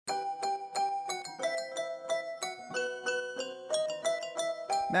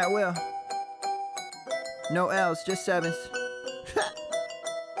Matt Will. No L's, just sevens.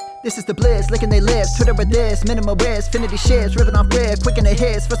 This is the bliss, licking they lips, Twitter with this, minimal risk, finity shits, ripping off grid, quick in the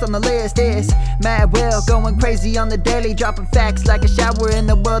hits, first on the list is Mad Will, going crazy on the daily, dropping facts like a shower in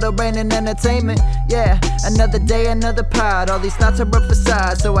the world of rain and entertainment. Yeah, another day, another pod, all these thoughts are up for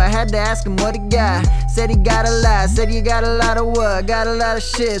size, so I had to ask him what he got. Said he got a lot, said he got a lot of what, got a lot of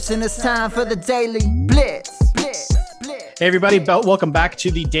shifts, and it's time for the Daily Blitz. Hey everybody, welcome back to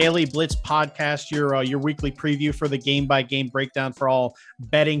the Daily Blitz podcast, your weekly preview for the game-by-game breakdown for all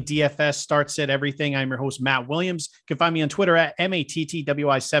betting, DFS, start, sit, everything. I'm your host, Matt Williams. You can find me on Twitter at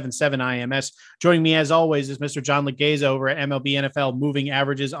MATTWI77IMS. Joining me, as always, is Mr. John Legeza over at MLB NFL Moving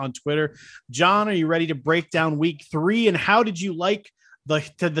Averages on Twitter. John, are you ready to break down week 3? And how did you like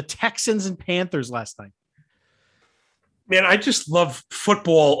the Texans and Panthers last night? Man, I just love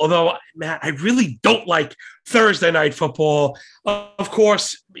football, although, Matt, I really don't like Thursday night football. Of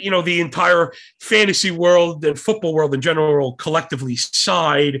course, you know, the entire fantasy world and football world in general collectively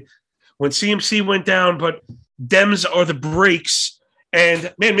sighed when CMC went down, but Dems are the breaks.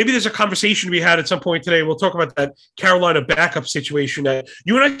 And, man, maybe there's a conversation to be had at some point today. We'll talk about that Carolina backup situation that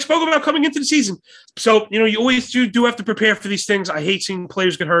you and I spoke about coming into the season. So, you know, you always do have to prepare for these things. I hate seeing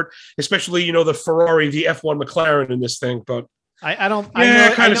players get hurt, especially, you know, the Ferrari, the F1 McLaren in this thing. But I don't.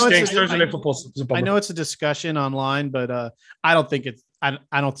 Yeah, it kind of stinks. Thursday night football. I know it's a discussion online, but I don't think it's.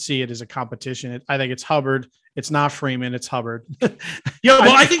 I don't see it as a competition. I think it's Hubbard. It's not Freeman. It's Hubbard. Yeah,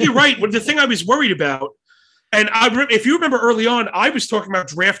 well, I think you're right. But the thing I was worried about. And if you remember early on, I was talking about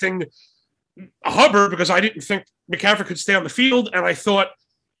drafting Hubbard because I didn't think McCaffrey could stay on the field. And I thought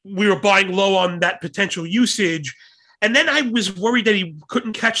we were buying low on that potential usage. And then I was worried that he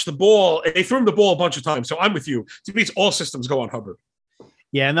couldn't catch the ball. And they threw him the ball a bunch of times. So I'm with you. To me, it's all systems go on Hubbard.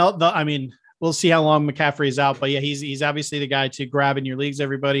 Yeah, and I mean, we'll see how long McCaffrey is out, but yeah, he's obviously the guy to grab in your leagues,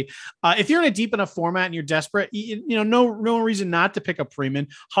 everybody. If you're in a deep enough format and you're desperate, you know, no reason not to pick up Freeman.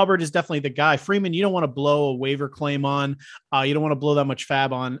 Hubbard is definitely the guy. Freeman, you don't want to blow a waiver claim on. You don't want to blow that much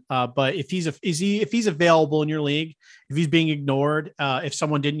fab on. But if he's available in your league, if he's being ignored, if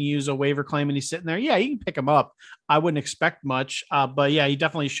someone didn't use a waiver claim and he's sitting there, yeah, you can pick him up. I wouldn't expect much, but yeah, he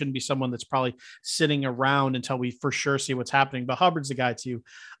definitely shouldn't be someone that's probably sitting around until we for sure see what's happening. But Hubbard's the guy to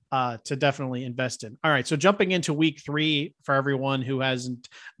definitely invest in. All right. So jumping into week 3 for everyone who hasn't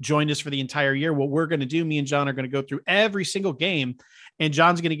joined us for the entire year, what we're going to do, me and John are going to go through every single game, and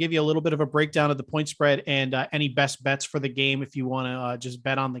John's going to give you a little bit of a breakdown of the point spread and any best bets for the game if you want to just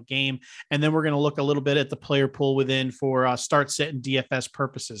bet on the game. And then we're going to look a little bit at the player pool within for start, sit, and DFS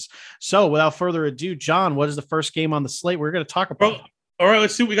purposes. So without further ado, John, what is the first game on the slate we're going to talk about? Well, all right,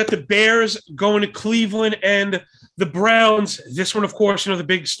 let's see. We got the Bears going to Cleveland and the Browns. This one, of course, you know, the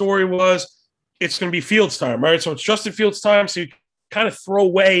big story was it's going to be Fields time, right? So it's Justin Fields time. So you kind of throw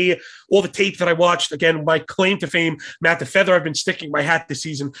away all the tape that I watched. Again, my claim to fame, Matt the Feather, I've been sticking my hat this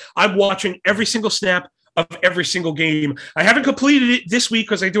season. I'm watching every single snap of every single game. I haven't completed it this week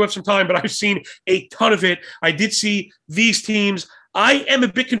because I do have some time, but I've seen a ton of it. I did see these teams. I am a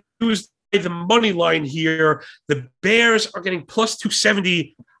bit confused the money line here. The Bears are getting plus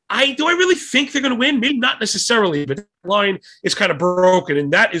 270. Do I really think they're going to win? Maybe not necessarily, but the line is kind of broken,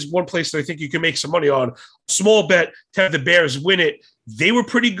 and that is one place that I think you can make some money on. Small bet to have the Bears win it. They were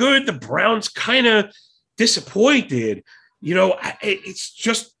pretty good. The Browns kind of disappointed. You know, it's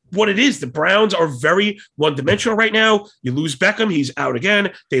just what it is. The Browns are very one-dimensional right now. You lose Beckham, he's out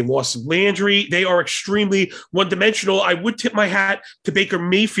again. They lost Landry. They are extremely one-dimensional. I would tip my hat to Baker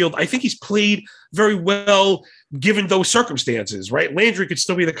Mayfield. I think he's played very well given those circumstances, right? Landry could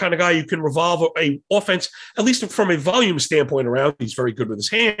still be the kind of guy you can revolve a offense, at least from a volume standpoint around. He's very good with his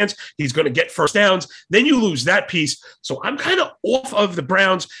hands. He's going to get first downs. Then you lose that piece. So I'm kind of off of the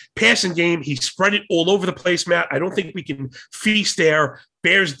Browns passing game. He spread it all over the place, Matt. I don't think we can feast there.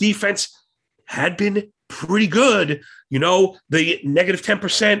 Bears defense had been pretty good. You know, the negative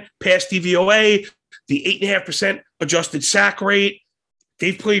 10% pass DVOA, the 8.5% adjusted sack rate.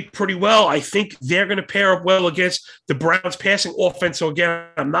 They've played pretty well. I think they're going to pair up well against the Browns passing offense. So again,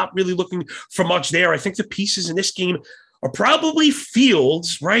 I'm not really looking for much there. I think the pieces in this game are probably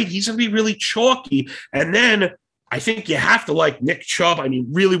Fields, right? He's going to be really chalky. And then I think you have to like Nick Chubb. I mean,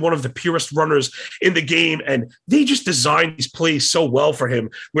 really one of the purest runners in the game. And they just designed these plays so well for him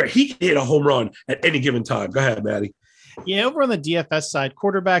where he can hit a home run at any given time. Go ahead, Maddie. Yeah, over on the DFS side,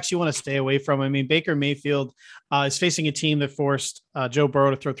 quarterbacks you want to stay away from. I mean, Baker Mayfield is facing a team that forced Joe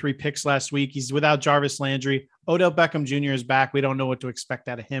Burrow to throw 3 picks last week. He's without Jarvis Landry. Odell Beckham Jr. is back. We don't know what to expect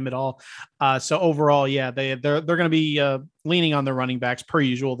out of him at all. So overall, yeah, they're going to be leaning on the running backs per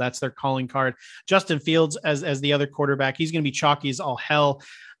usual. That's their calling card. Justin Fields as the other quarterback, he's going to be chalky as all hell.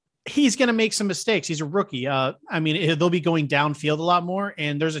 He's going to make some mistakes. He's a rookie. They'll be going downfield a lot more,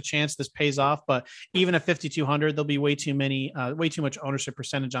 and there's a chance this pays off. But even at 5,200, there'll be way too much ownership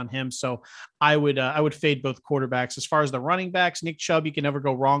percentage on him. So I would fade both quarterbacks. As far as the running backs, Nick Chubb, you can never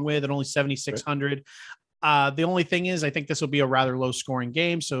go wrong with at only 7,600. The only thing is, I think this will be a rather low scoring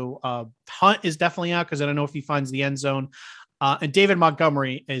game. So Hunt is definitely out because I don't know if he finds the end zone. And David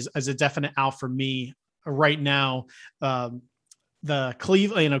Montgomery is a definite out for me right now. The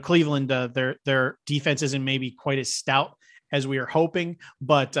Cleveland, their defense isn't maybe quite as stout as we are hoping,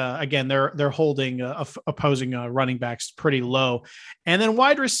 but again, they're holding opposing running backs pretty low. And then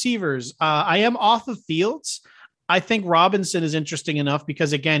wide receivers, I am off of Fields. I think Robinson is interesting enough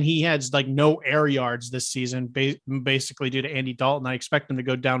because again, he has like no air yards this season, basically due to Andy Dalton. I expect him to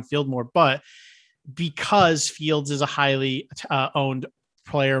go downfield more, but because Fields is a highly owned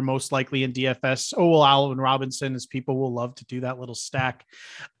player, most likely in DFS. Allen Robinson, as people will love to do that little stack.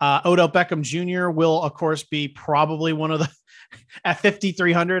 Odell Beckham Jr. will, of course, be probably one of the at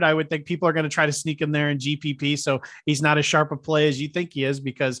 5,300. I would think people are going to try to sneak him there in GPP. So he's not as sharp a play as you think he is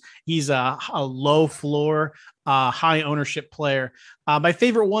because he's a low floor, high ownership player. My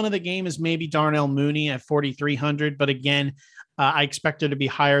favorite one of the game is maybe Darnell Mooney at 4,300. But again, I expect her to be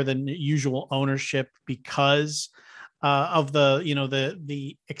higher than usual ownership because of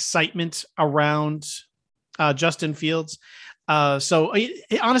the excitement around Justin Fields. So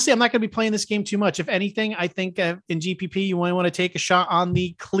honestly, I'm not going to be playing this game too much. If anything, I think in GPP, you might want to take a shot on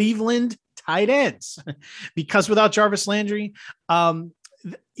the Cleveland tight ends because without Jarvis Landry,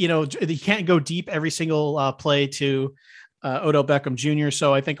 you can't go deep every single play to Odell Beckham Jr.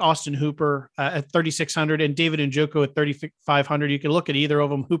 So I think Austin Hooper at 3,600 and David Njoku at 3,500. You can look at either of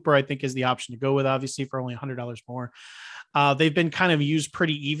them. Hooper, I think, is the option to go with, obviously, for only $100 more. They've been kind of used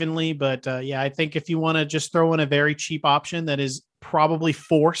pretty evenly, but I think if you want to just throw in a very cheap option that is probably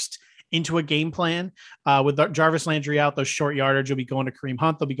forced into a game plan with Jarvis Landry out, those short yardage will be going to Kareem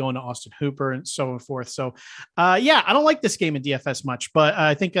Hunt. They'll be going to Austin Hooper and so forth. So I don't like this game in DFS much, but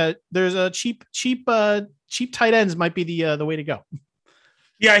I think there's a cheap tight ends might be the way to go.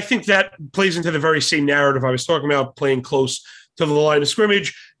 Yeah, I think that plays into the very same narrative I was talking about, playing close to the line of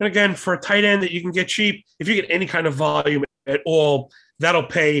scrimmage. And again, for a tight end that you can get cheap, if you get any kind of volume at all, that'll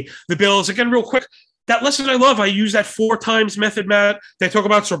pay the bills. Again, real quick, that lesson I love, I use that 4 times method, Matt, that I talk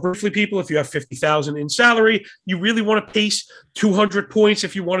about so briefly, people. If you have 50,000 in salary, you really want to pace 200 points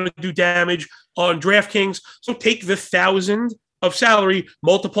if you want to do damage on DraftKings. So take the 1,000 of salary,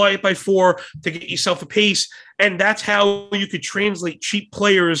 multiply it by 4 to get yourself a pace. And that's how you could translate cheap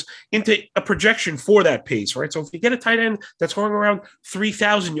players into a projection for that pace, right? So if you get a tight end that's going around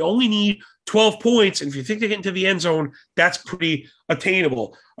 3,000, you only need 12 points. And if you think they get into the end zone, that's pretty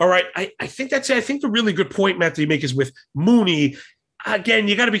attainable. All right. I think that's it. I think the really good point, Matt, that you make is with Mooney. Again,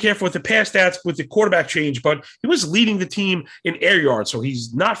 you got to be careful with the pass stats with the quarterback change, but he was leading the team in air yards, so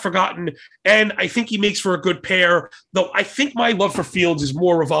he's not forgotten. And I think he makes for a good pair, though I think my love for Fields is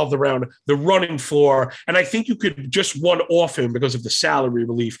more revolved around the running floor. And I think you could just one off him because of the salary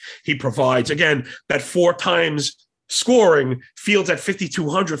relief he provides. Again, that 4 times scoring, Fields at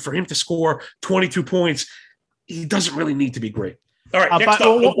 5,200 for him to score 22 points. He doesn't really need to be great. All right. Next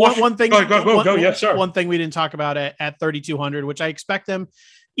up, one thing. Go. Yes, sir. One thing we didn't talk about at 3,200, which I expect them,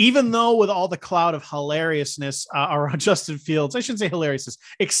 even though with all the cloud of hilariousness around Justin Fields, I shouldn't say hilariousness,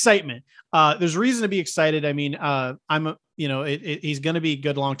 excitement. There's reason to be excited. I mean, he's going to be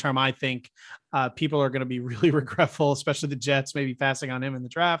good long term. I think people are going to be really regretful, especially the Jets, maybe passing on him in the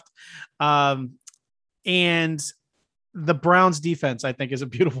draft. And the Browns defense, I think, is a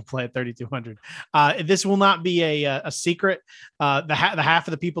beautiful play at 3,200. This will not be a secret. The half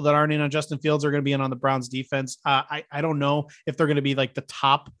of the people that aren't in on Justin Fields are going to be in on the Browns defense. I don't know if they're going to be like the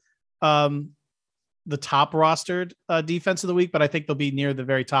top rostered defense of the week, but I think they'll be near the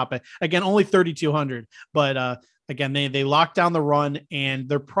very top. Again, only 3,200, but again, they lock down the run, and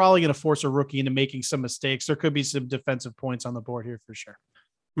they're probably going to force a rookie into making some mistakes. There could be some defensive points on the board here for sure.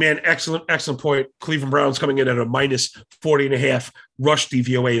 Man, excellent point. Cleveland Browns coming in at a minus 40.5 rush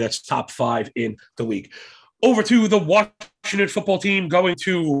DVOA. That's top 5 in the league. Over to the Washington football team, going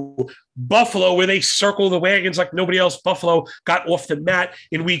to Buffalo, where they circle the wagons like nobody else. Buffalo got off the mat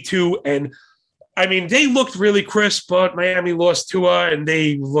in week 2. And I mean, they looked really crisp, but Miami lost Tua and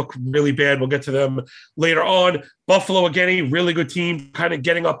they look really bad. We'll get to them later on. Buffalo, again, a really good team, kind of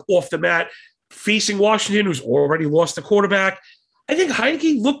getting up off the mat, facing Washington, who's already lost the quarterback. I think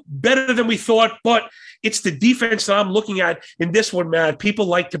Heineke looked better than we thought, but it's the defense that I'm looking at in this one, Matt. People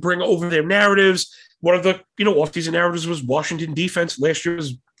like to bring over their narratives. One of the, off-season narratives was Washington defense. Last year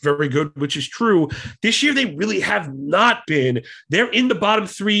was very good, which is true. This year, they really have not been. They're in the bottom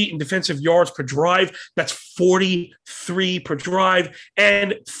 3 in defensive yards per drive. That's 43 per drive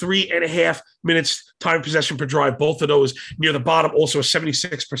and 3.5 minutes time possession per drive. Both of those near the bottom. Also a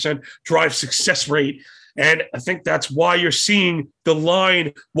 76% drive success rate. And I think that's why you're seeing the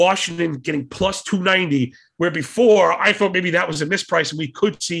line Washington getting plus 290, where before I thought maybe that was a misprice and we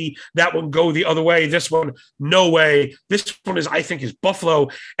could see that one go the other way. This one, no way. This one I think is Buffalo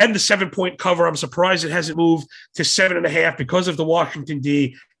and the 7-point cover. I'm surprised it hasn't moved to 7.5 because of the Washington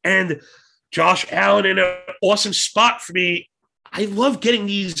D and Josh Allen in an awesome spot for me. I love getting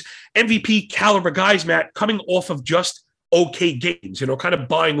these MVP caliber guys, Matt, coming off of just okay games, kind of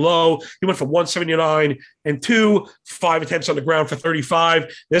buying low. He went for 179 and 5 attempts on the ground for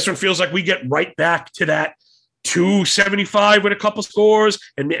 35. This one feels like we get right back to that 275 with a couple scores.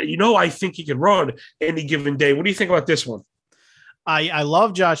 And, I think he can run any given day. What do you think about this one? I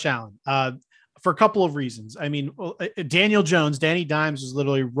love Josh Allen for a couple of reasons. I mean, Daniel Jones, Danny Dimes was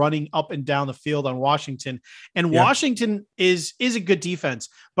literally running up and down the field on Washington, and Washington is a good defense.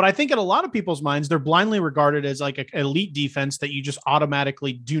 But I think in a lot of people's minds, they're blindly regarded as like an elite defense that you just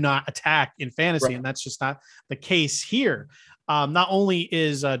automatically do not attack in fantasy. Right. And that's just not the case here. Not only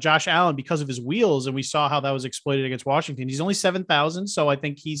is Josh Allen, because of his wheels, and we saw how that was exploited against Washington, he's only 7,000. So I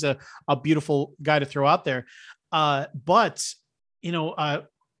think he's a beautiful guy to throw out there. But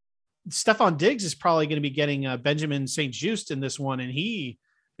Stephon Diggs is probably going to be getting Benjamin St-Juste in this one, and he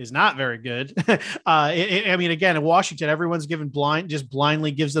is not very good. I mean, again, in Washington, everyone's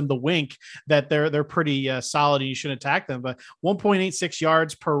blindly gives them the wink that they're pretty solid and you shouldn't attack them. But 1.86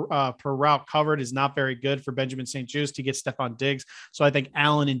 yards per route covered is not very good for Benjamin St-Juste to get Stephon Diggs. So I think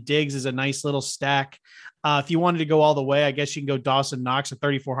Allen and Diggs is a nice little stack. If you wanted to go all the way, I guess you can go Dawson Knox at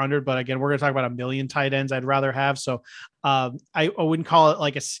 3,400. But again, we're going to talk about 1 million tight ends I'd rather have. So I wouldn't call it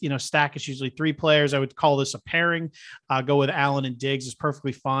like a stack. It's usually 3 players. I would call this a pairing. Go with Allen and Diggs is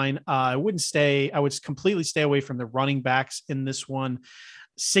perfectly fine. I would completely stay away from the running backs in this one.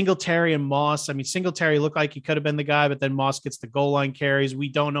 Singletary and Moss. I mean, Singletary looked like he could have been the guy, but then Moss gets the goal line carries. We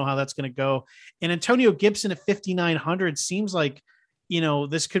don't know how that's going to go. And Antonio Gibson at 5,900 seems like,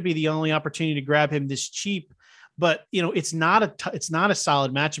 this could be the only opportunity to grab him this cheap, but it's not a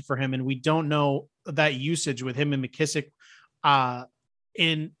solid matchup for him. And we don't know that usage with him and McKissick.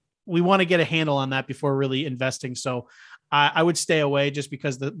 And we want to get a handle on that before really investing. So I would stay away just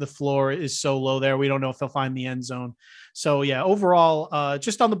because the floor is so low there. We don't know if they'll find the end zone. So yeah, overall,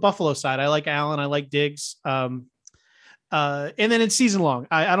 just on the Buffalo side, I like Allen. I like Diggs. And then it's season long.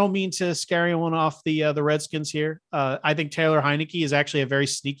 I don't mean to scare anyone off the Redskins here. I think Taylor Heineke is actually a very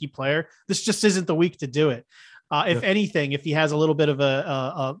sneaky player. This just isn't the week to do it. If anything, if he has a little bit of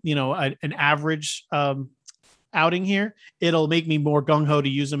an average outing here, it'll make me more gung-ho to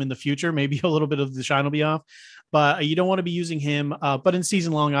use him in the future. Maybe a little bit of the shine will be off, but you don't want to be using him. But in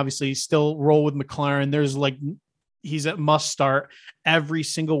season long, obviously still roll with McLaren. He's a must start every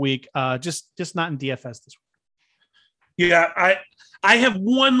single week. Just not in DFS this week. Yeah, I have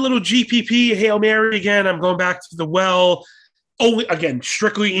one little GPP Hail Mary again. I'm going back to the well. Only again,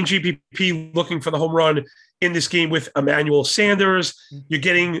 strictly in GPP, looking for the home run in this game with Emmanuel Sanders. You're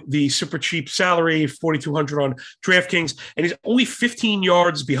getting the super cheap salary, $4,200 on DraftKings, and he's only 15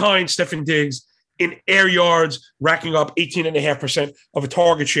 yards behind Stephon Diggs in air yards, racking up 18.5% of a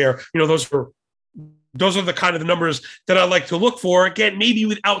target share. Those are the kind of the numbers that I like to look for. Again, maybe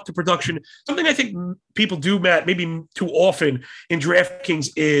without the production. Something I think people do, Matt, maybe too often in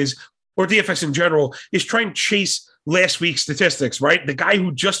DraftKings or DFS in general, is try and chase last week's statistics, right? The guy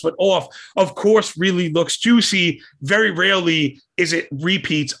who just went off, of course, really looks juicy. Very rarely is it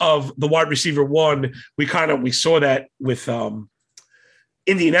repeats of the wide receiver one. We saw that with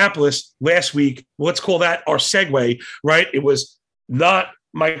Indianapolis last week. Let's call that our segue, right? It was not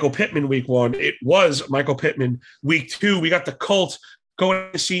Michael Pittman week 1. It was Michael Pittman week 2. We got the Colts going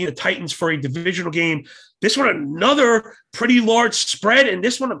to see the Titans for a divisional game. This one, another pretty large spread. And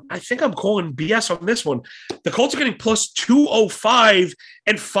this one, I think I'm calling BS on this one. The Colts are getting plus 205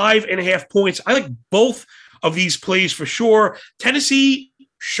 and 5.5 points. I like both of these plays for sure. Tennessee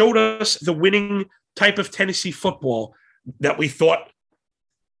showed us the winning type of Tennessee football that we thought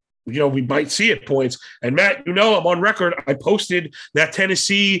we might see at points. And Matt, I'm on record. I posted that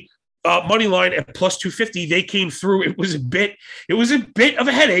Tennessee money line at plus 250. They came through. It was a bit of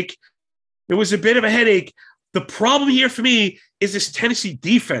a headache. The problem here for me is this Tennessee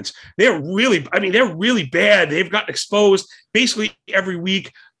defense. They're really bad. They've gotten exposed basically every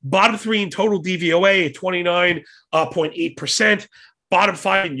week. Bottom 3 in total DVOA at 29.8%. Bottom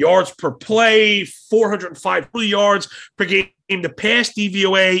 5 in yards per play, 405 yards per game. The pass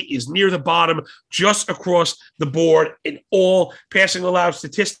DVOA is near the bottom, just across the board in all passing allowed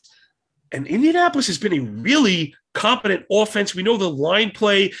statistics. And Indianapolis has been a really competent offense. We know the line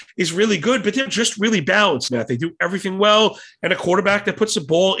play is really good, but they're just really balanced, Matt. They do everything well, and a quarterback that puts the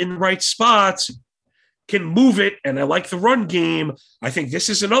ball in the right spots can move it, and I like the run game. I think this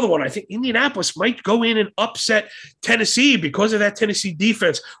is another one. I think Indianapolis might go in and upset Tennessee because of that Tennessee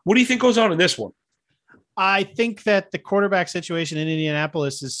defense. What do you think goes on in this one? I think that the quarterback situation in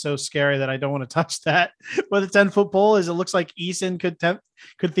Indianapolis is so scary that I don't want to touch that. With a 10-foot pole, is it looks like Eason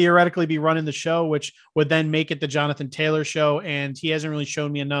could theoretically be running the show, which would then make it the Jonathan Taylor show. And he hasn't really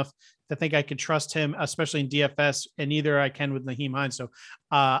shown me enough to think I could trust him, especially in DFS, and neither I can with Nyheim Hines. So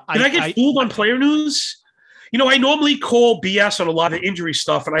I get fooled on player news? I normally call BS on a lot of injury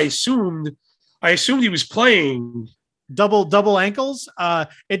stuff, and I assumed he was playing. Double ankles.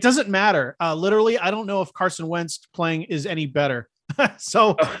 It doesn't matter. Literally, I don't know if Carson Wentz playing is any better.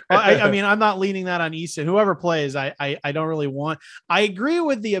 So I mean, I'm not leaning that on Easton. Whoever plays, I don't really want. I agree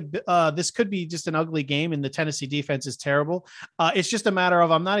with this could be just an ugly game, and the Tennessee defense is terrible. It's just a matter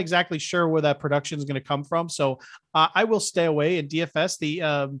of I'm not exactly sure where that production is going to come from. So I will stay away in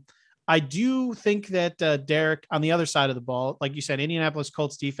DFS. I do think that Derek on the other side of the ball, like you said, Indianapolis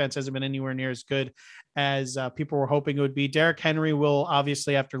Colts defense hasn't been anywhere near as good as people were hoping it would be. Derek Henry will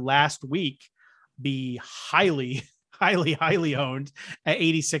obviously, after last week, be highly owned at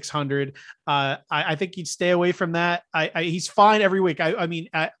 8,600. I think you'd stay away from that. He's fine every week. I mean,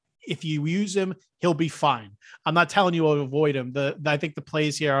 if you use him, he'll be fine. I'm not telling you to avoid him. I think the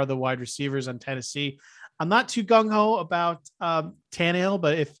plays here are the wide receivers on Tennessee. I'm not too gung-ho about Tannehill,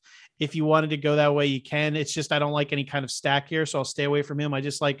 but if you wanted to go that way, you can. It's just I don't like any kind of stack here, so I'll stay away from him. I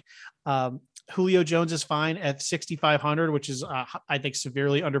just like Julio Jones is fine at 6,500, which is I think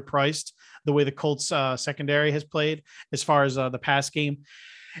severely underpriced the way the Colts secondary has played as far as the pass game.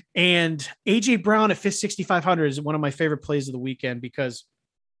 And AJ Brown at 6,500 is one of my favorite plays of the weekend because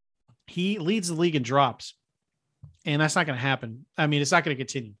he leads the league in drops, and that's not going to happen. I mean, it's not going to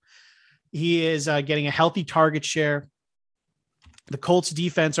continue. He is getting a healthy target share. The Colts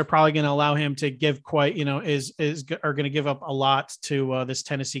defense are probably going to allow him to give quite, are going to give up a lot to this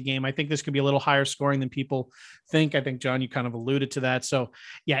Tennessee game. I think this could be a little higher scoring than people think. I think, John, you kind of alluded to that. So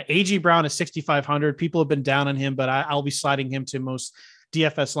yeah, AJ Brown is 6,500. People have been down on him, but I'll be sliding him to most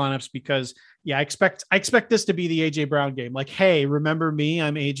DFS lineups because I expect this to be the AJ Brown game. Like, hey, remember me?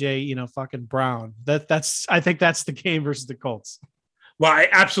 I'm AJ, fucking Brown. I think that's the game versus the Colts. Well, I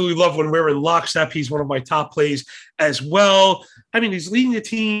absolutely love when we're in lockstep. He's one of my top plays as well. I mean, he's leading the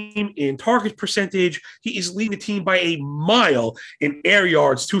team in target percentage. He is leading the team by a mile in air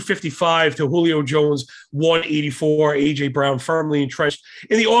yards, 255 to Julio Jones, 184. AJ Brown firmly entrenched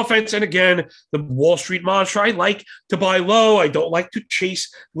in the offense. And again, the Wall Street mantra, I like to buy low. I don't like to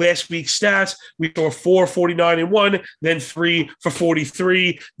chase last week's stats. We saw 449 in one, then 3 for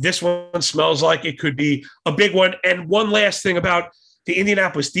 43. This one smells like it could be a big one. And one last thing about the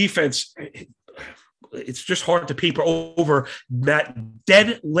Indianapolis defense, it's just hard to paper over that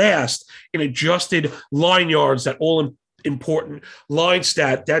dead last in adjusted line yards, that all-important line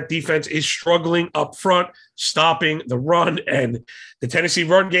stat. That defense is struggling up front, stopping the run, and the Tennessee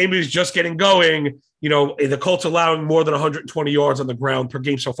run game is just getting going. The Colts allowing more than 120 yards on the ground per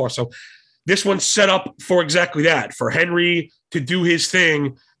game so far. So this one's set up for exactly that, for Henry to do his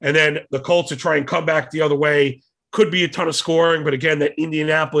thing, and then the Colts to try and come back the other way. Could be a ton of scoring, but again, that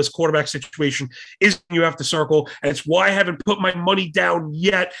Indianapolis quarterback situation is you have to circle, and it's why I haven't put my money down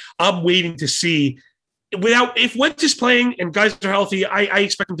yet. I'm waiting to see. If Wentz is playing and guys are healthy, I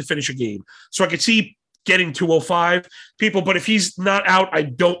expect him to finish a game. So I could see getting 205 people, but if he's not out, I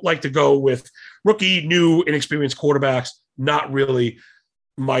don't like to go with rookie, new, inexperienced quarterbacks. Not really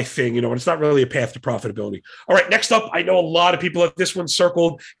my thing, and it's not really a path to profitability. All right, next up, I know a lot of people have this one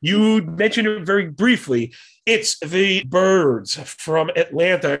circled. You mentioned it very briefly. It's the Birds from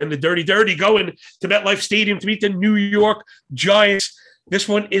Atlanta and the Dirty going to MetLife Stadium to meet the New York Giants. This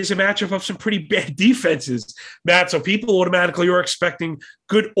one is a matchup of some pretty bad defenses, Matt. So people automatically are expecting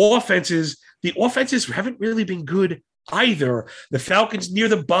good offenses. The offenses haven't really been good either. The Falcons near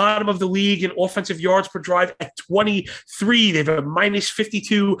the bottom of the league in offensive yards per drive at 23. They have a minus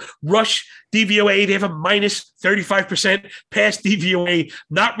 52 rush DVOA. They have a minus 35% pass DVOA.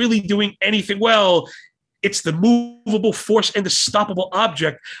 Not really doing anything well. It's the movable force and the stoppable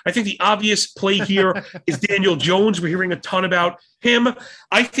object. I think the obvious play here is Daniel Jones. We're hearing a ton about him.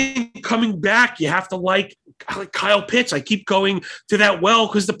 I think coming back, you have to like Kyle Pitts. I keep going to that well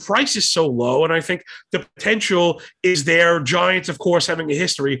because the price is so low, and I think the potential is there. Giants, of course, having a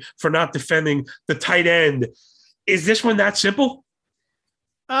history for not defending the tight end. Is this one that simple?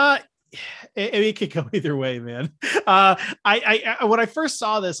 It could go either way, man. I when I first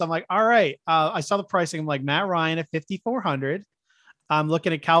saw this, I'm like, all right. I saw the pricing. I'm like, Matt Ryan at 5,400. I'm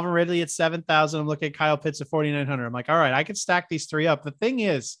looking at Calvin Ridley at 7,000. I'm looking at Kyle Pitts at 4,900. I'm like, all right, I can stack these three up. The thing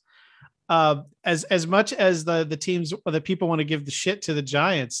is, as much as the teams or the people want to give the shit to the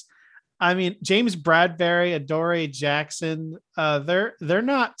Giants, I mean, James Bradbury, Adoree Jackson, they're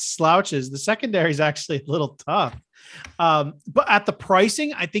not slouches. The secondary is actually a little tough. But at the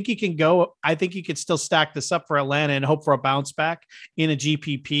pricing, I think you can go. I think you could still stack this up for Atlanta and hope for a bounce back in a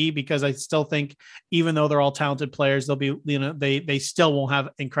GPP, because I still think, even though they're all talented players, they'll be, they still won't have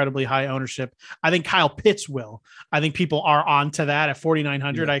incredibly high ownership. I think Kyle Pitts will. I think people are on to that at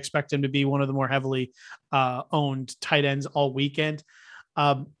 4,900. I expect him to be one of the more heavily owned tight ends all weekend.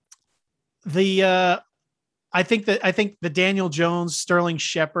 I think the Daniel Jones, Sterling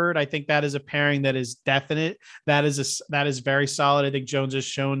Shepard, I think that is a pairing that is definite. That is very solid. I think Jones has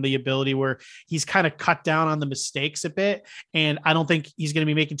shown the ability where he's kind of cut down on the mistakes a bit. And I don't think he's going to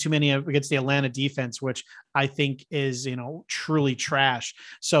be making too many against the Atlanta defense, which I think is, truly trash.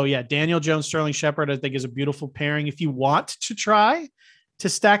 So yeah, Daniel Jones, Sterling Shepard, I think is a beautiful pairing. If you want to try to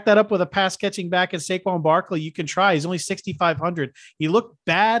stack that up with a pass catching back and Saquon Barkley, you can try. He's only 6,500. He looked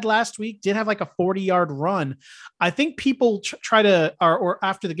bad last week, did have like a 40-yard run. I think people try to, or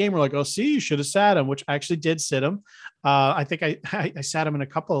after the game, were like, oh, see, you should have sat him, which I actually did sit him. I think I sat him in a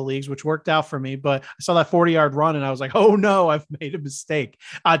couple of leagues, which worked out for me, but I saw that 40-yard run and I was like, oh no, I've made a mistake.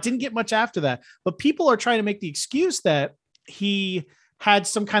 Didn't get much after that, but people are trying to make the excuse that he had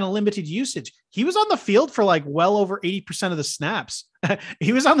some kind of limited usage. He was on the field for like well over 80% of the snaps.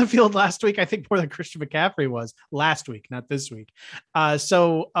 He was on the field last week, I think, more than Christian McCaffrey was last week, not this week.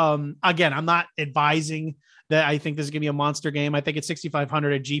 So again, I'm not advising that I think this is going to be a monster game. I think at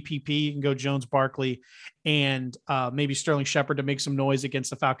 6,500 at GPP, you can go Jones, Barkley, and maybe Sterling Shepard to make some noise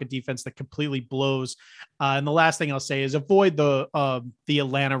against the Falcon defense that completely blows. And the last thing I'll say is avoid the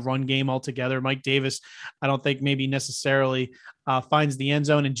Atlanta run game altogether. Mike Davis, I don't think maybe necessarily finds the end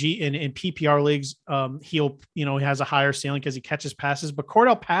zone in PPR leagues. He has a higher ceiling because he catches passes, but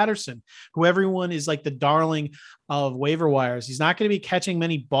Cordell Patterson, who everyone is like the darling of waiver wires, he's not going to be catching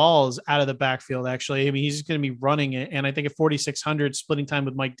many balls out of the backfield. Actually, I mean, he's going to be running it. And I think at 4,600 splitting time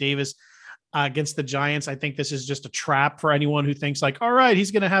with Mike Davis against the Giants, I think this is just a trap for anyone who thinks like, all right,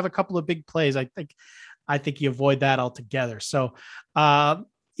 he's going to have a couple of big plays. I think you avoid that altogether. So,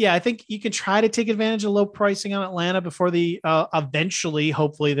 yeah, I think you can try to take advantage of low pricing on Atlanta before the eventually,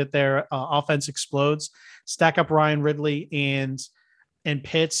 hopefully, that their offense explodes. Stack up Ryan Ridley and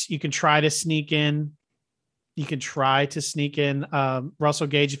Pitts. You can try to sneak in. Russell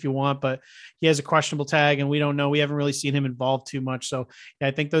Gage if you want, but he has a questionable tag and we don't know. We haven't really seen him involved too much. So yeah,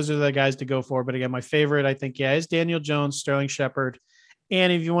 I think those are the guys to go for. But again, my favorite, I think, is Daniel Jones, Sterling Shepard.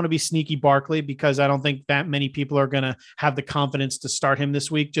 And if you want to be sneaky, Barkley, because I don't think that many people are going to have the confidence to start him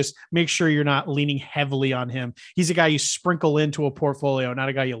this week. Just make sure you're not leaning heavily on him. He's a guy you sprinkle into a portfolio, not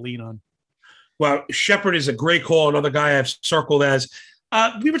a guy you lean on. Well, Shepard is a great call. Another guy I've circled as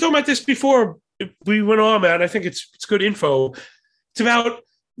we were talking about this before we went on, man. I think it's good info. It's about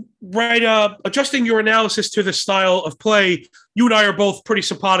adjusting your analysis to the style of play. You and I are both pretty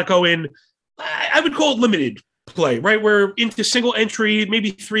simpatico in, I would call it limited play, right? We're into single entry,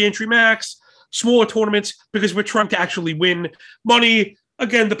 maybe 3 entry max, smaller tournaments, because we're trying to actually win money.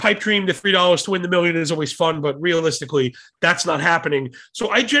 Again, the pipe dream, the $3 to win the million is always fun, but realistically, that's not happening. So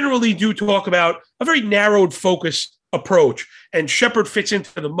I generally do talk about a very narrowed focus approach, and Shepard fits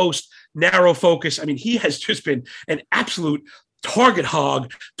into the most narrow focus. I mean, he has just been an absolute target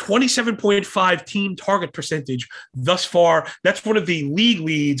hog, 27.5 team target percentage thus far. That's one of the league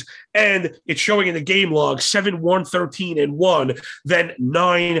leads, and it's showing in the game log 7-1-13-1, then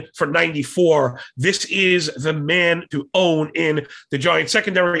 9 for 94. This is the man to own in the Giants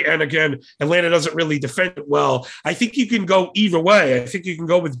secondary. And again, Atlanta doesn't really defend it well. I think you can go either way. I think you can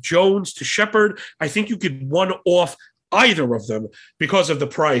go with Jones to Shepard. I think you could one off either of them because of the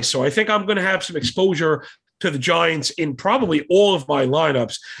price. So I think I'm going to have some exposure to the Giants in probably all of my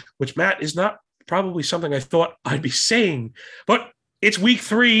lineups, which, Matt, is not probably something I thought I'd be saying, but it's week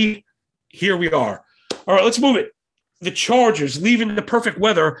 3. Here we are. All right, let's move it. the Chargers leaving the perfect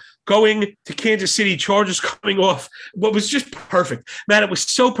weather, going to Kansas City, Chargers coming off what was just perfect. Man, it was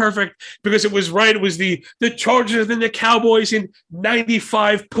so perfect because it was right. It was the Chargers and the Cowboys in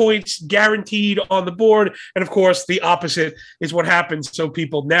 95 points guaranteed on the board. And of course, the opposite is what happens. So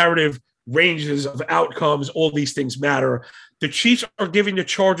people, narrative, ranges of outcomes, all these things matter. The Chiefs are giving the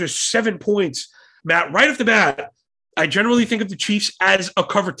Chargers 7 points. Matt, right off the bat, I generally think of the Chiefs as a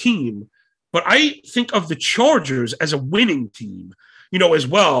cover team. But I think of the Chargers as a winning team, as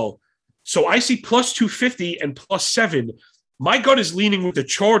well. So I see plus 250 and plus 7. My gut is leaning with the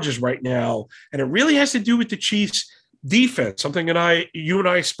Chargers right now, and it really has to do with the Chiefs' defense, something that you and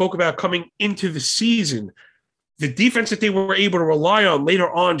I spoke about coming into the season. The defense that they were able to rely on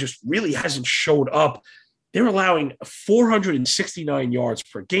later on just really hasn't showed up. They're allowing 469 yards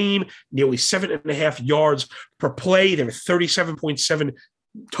per game, nearly 7.5 yards per play. They're 37.7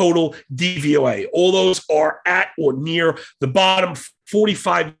 total DVOA. All those are at or near the bottom.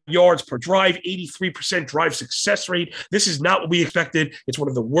 45 yards per drive, 83% drive success rate. This is not what we expected. It's one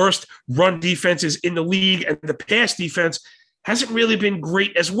of the worst run defenses in the league, and the pass defense hasn't really been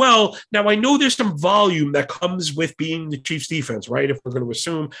great as well. Now, I know there's some volume that comes with being the Chiefs defense, right? If we're going to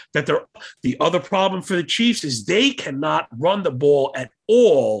assume that the other problem for the Chiefs is they cannot run the ball at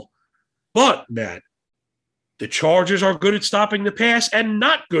all. But, Matt, the Chargers are good at stopping the pass and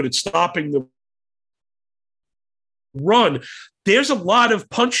not good at stopping the run. There's a lot of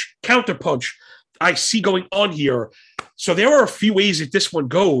punch, counterpunch I see going on here. So there are a few ways that this one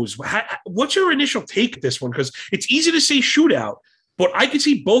goes. What's your initial take of this one? Because it's easy to say shootout, but I could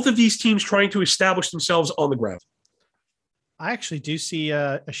see both of these teams trying to establish themselves on the ground. I actually do see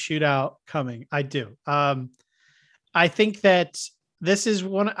a shootout coming. I do. I think that this is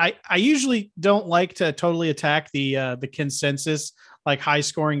one I usually don't like to totally attack the consensus, like high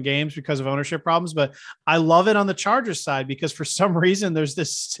scoring games because of ownership problems, but I love it on the Chargers side because for some reason there's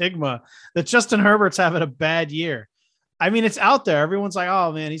this stigma that Justin Herbert's having a bad year. I mean, it's out there. Everyone's like,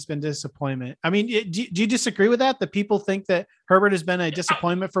 oh man, he's been disappointment. I mean, do you disagree with that? That people think that Herbert has been a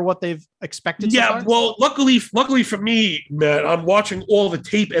disappointment for what they've expected? Yeah. So far? Well, luckily for me, man, I'm watching all the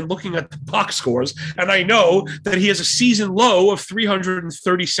tape and looking at the box scores. And I know that he has a season low of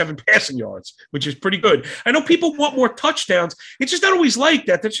 337 passing yards, which is pretty good. I know people want more touchdowns. It's just not always like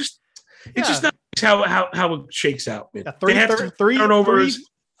that. It's just not how it shakes out. Man. Yeah, they have three turnovers.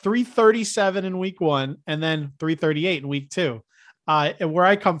 337 in week 1 and then 338 in week 2. And where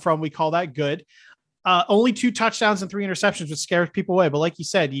I come from, we call that good. Only 2 touchdowns and 3 interceptions, which scares people away. But like you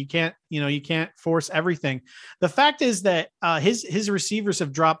said, you can't force everything. The fact is that his receivers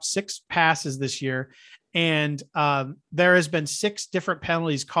have dropped 6 passes this year. And there has been 6 different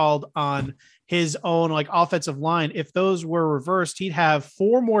penalties called on his own offensive line. If those were reversed, he'd have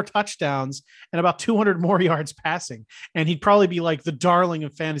 4 more touchdowns and about 200 more yards passing. And he'd probably be like the darling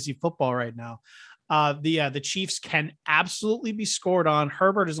of fantasy football right now. The Chiefs can absolutely be scored on.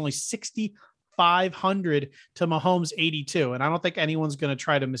 Herbert is only 6,500 to Mahomes 82. And I don't think anyone's going to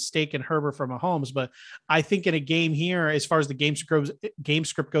try to mistake Herbert for Mahomes, but I think in a game here, as far as the game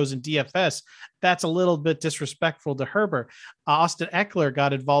script goes in DFS, that's a little bit disrespectful to Herbert. Austin Eckler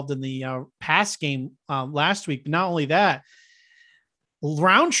got involved in the pass game last week. But not only that,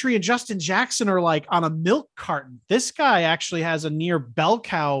 Roundtree and Justin Jackson are like on a milk carton. This guy actually has a near bell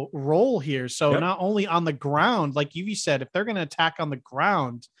cow role here. So Not only on the ground, like you said, if they're going to attack on the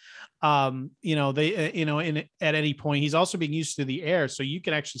ground, at any point, he's also being used to the air. So you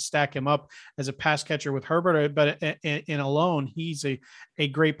can actually stack him up as a pass catcher with Herbert, but in alone, he's a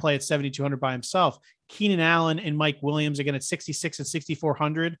great play at 7,200 by himself. Keenan Allen and Mike Williams, again, at 66 and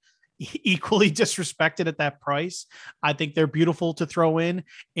 6,400. Equally disrespected at that price. I think they're beautiful to throw in.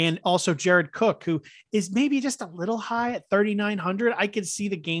 And also Jared Cook, who is maybe just a little high at 3,900. I could see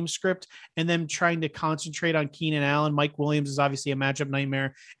the game script and them trying to concentrate on Keenan Allen. Mike Williams is obviously a matchup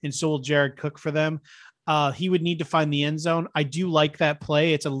nightmare, and so will Jared Cook for them. He would need to find the end zone. I do like that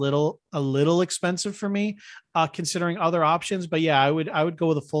play. It's a little expensive for me, considering other options. But yeah, I would go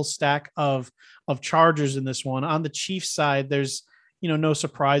with a full stack of Chargers in this one. On the Chiefs side, there's no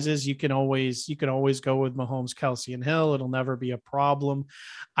surprises. You can always go with Mahomes, Kelsey, and Hill. It'll never be a problem.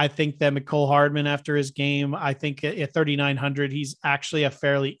 I think that McCole Hardman after his game, I think at 3,900, he's actually a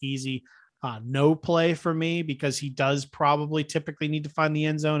fairly easy no play for me because he does probably typically need to find the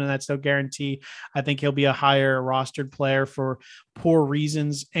end zone, and that's no guarantee. I think he'll be a higher rostered player for poor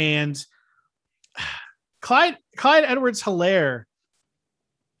reasons. And Clyde Edwards-Helaire,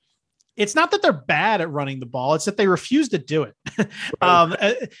 it's not that they're bad at running the ball. It's that they refuse to do it.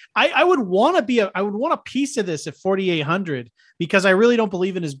 I would want to be I would want a piece of this at 4,800 because I really don't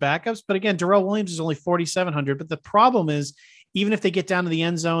believe in his backups. But again, Darrell Williams is only 4,700. But the problem is, even if they get down to the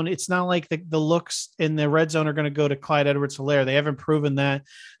end zone, it's not like the looks in the red zone are going to go to Clyde Edwards-Helaire. They haven't proven that.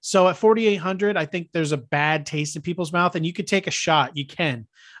 So at 4,800, I think there's a bad taste in people's mouth, and you could take a shot. You can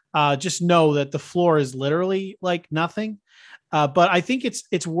just know that the floor is literally like nothing. But I think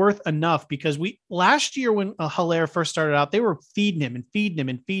it's worth enough because last year when Helaire first started out, they were feeding him and feeding him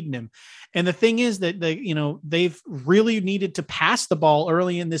and feeding him. And the thing is that they've really needed to pass the ball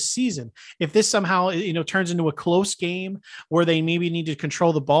early in this season. If this somehow, turns into a close game where they maybe need to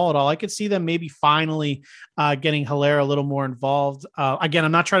control the ball at all, I could see them maybe finally getting Helaire a little more involved. Again,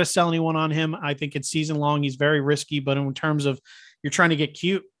 I'm not trying to sell anyone on him. I think it's season long. He's very risky, but in terms of you're trying to get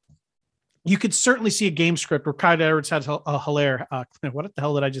cute, you could certainly see a game script where Clyde Edwards-Helaire. What the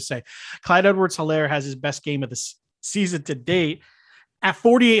hell did I just say? Clyde Edwards-Helaire has his best game of the season to date. At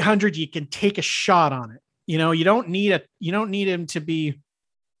 4,800, you can take a shot on it. You don't need him to be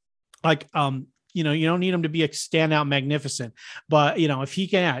like, you don't need him to be a standout magnificent, but if he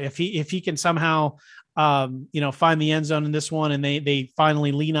can somehow, find the end zone in this one and they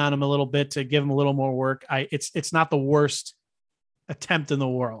finally lean on him a little bit to give him a little more work. It's not the worst attempt in the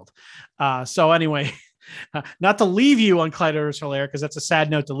world. So anyway, not to leave you on Clyde Edwards-Helaire because that's a sad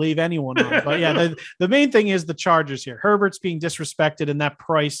note to leave anyone on. But yeah, the main thing is the Chargers here. Herbert's being disrespected, and that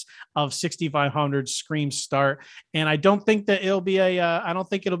price of 6,500 screams start. And I don't think that it'll be I don't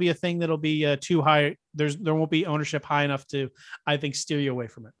think it'll be a thing that'll be too high. There won't be ownership high enough to, I think, steer you away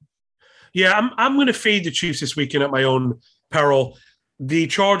from it. Yeah, I'm going to fade the Chiefs this weekend at my own peril. The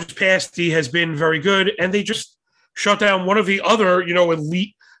Chargers pass D has been very good, and they just shut down one of the other,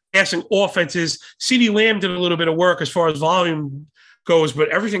 elite passing offenses. CeeDee Lamb did a little bit of work as far as volume goes, but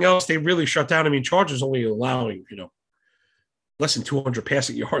everything else they really shut down. I mean, Chargers only allowing, less than 200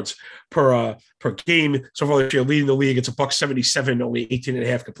 passing yards per game. So far this year, leading the league, it's $177, only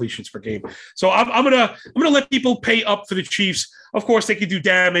 18.5 completions per game. So I'm gonna let people pay up for the Chiefs. Of course, they could do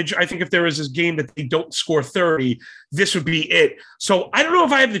damage. I think if there is this game that they don't score 30, this would be it. So I don't know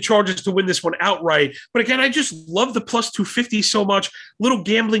if I have the Chargers to win this one outright. But again, I just love the plus 250 so much. Little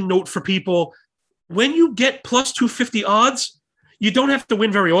gambling note for people. When you get plus 250 odds, you don't have to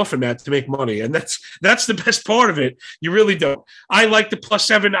win very often, Matt, to make money. And that's the best part of it. You really don't. I like the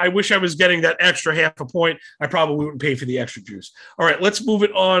 +7. I wish I was getting that extra half a point. I probably wouldn't pay for the extra juice. All right, let's move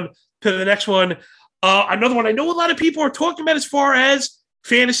it on to the next one. Another one I know a lot of people are talking about as far as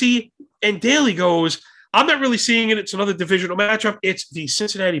fantasy and daily goes. I'm not really seeing it. It's another divisional matchup. It's the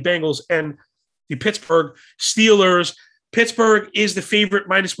Cincinnati Bengals and the Pittsburgh Steelers. Pittsburgh is the favorite,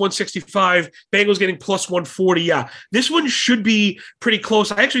 -165. Bengals getting +140. Yeah, this one should be pretty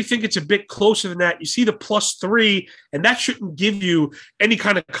close. I actually think it's a bit closer than that. You see the +3, and that shouldn't give you any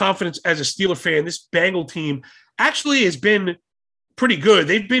kind of confidence as a Steeler fan. This Bengal team actually has been pretty good.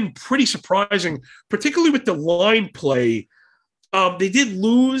 They've been pretty surprising, particularly with the line play. They did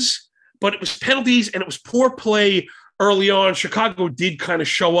lose, but it was penalties and it was poor play early on. Chicago did kind of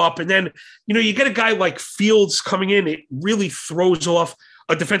show up. And then, you get a guy like Fields coming in, it really throws off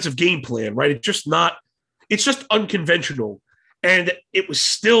a defensive game plan, right? It's just unconventional. And it was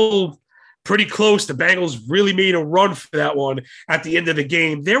still pretty close. The Bengals really made a run for that one at the end of the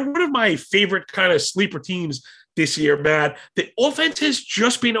game. They're one of my favorite kind of sleeper teams this year, Matt. The offense has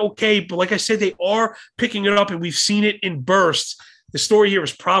just been okay, but like I said, they are picking it up, and we've seen it in bursts. The story here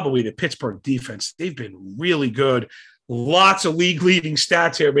is probably the Pittsburgh defense. They've been really good. Lots of league-leading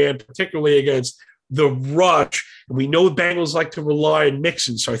stats here, man, particularly against the rush. And we know the Bengals like to rely on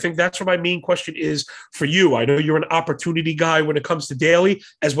Mixon. So I think that's what my main question is for you. I know you're an opportunity guy when it comes to daily,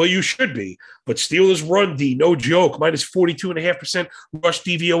 as well you should be. But Steelers run D, no joke, -42.5% rush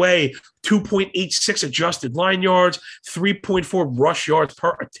DVOA, 2.86 adjusted line yards, 3.4 rush yards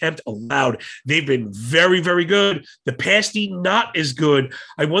per attempt allowed. They've been very, very good. The pass D, not as good.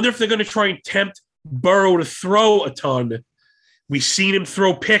 I wonder if they're going to try and tempt Burrow to throw a ton. We've seen him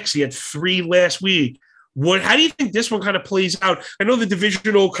throw picks. He had 3 last week. How do you think this one kind of plays out? I know the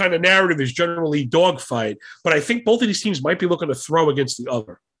divisional kind of narrative is generally dogfight, but I think both of these teams might be looking to throw against the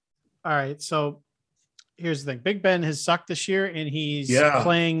other. All right. So here's the thing. Big Ben has sucked this year, and he's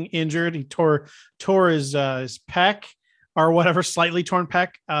playing injured. He tore his pec or whatever, slightly torn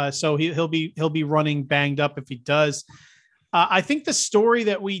pec. So he'll be running banged up if he does. I think the story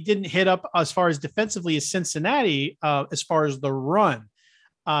that we didn't hit up as far as defensively is Cincinnati, as far as the run.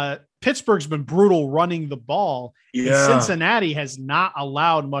 Pittsburgh's been brutal running the ball. Yeah. And Cincinnati has not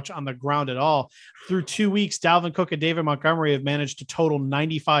allowed much on the ground at all. Through 2 weeks, Dalvin Cook and David Montgomery have managed to total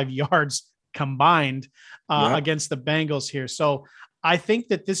 95 yards combined against the Bengals here. So I think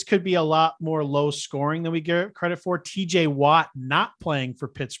that this could be a lot more low scoring than we give credit for. TJ Watt not playing for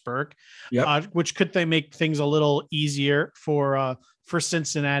Pittsburgh, which could make things a little easier for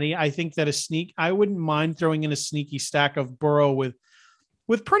Cincinnati. I think that I wouldn't mind throwing in a sneaky stack of Burrow with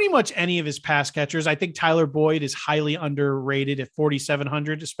pretty much any of his pass catchers. I think Tyler Boyd is highly underrated at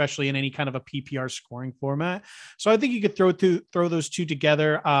 4,700, especially in any kind of a PPR scoring format. So I think you could throw those two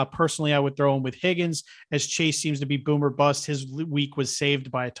together. Personally, I would throw him with Higgins, as Chase seems to be boomer bust. His week was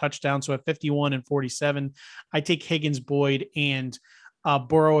saved by a touchdown. So at 51 and 47, I take Higgins, Boyd, and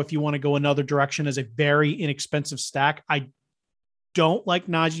Burrow if you want to go another direction as a very inexpensive stack. I don't like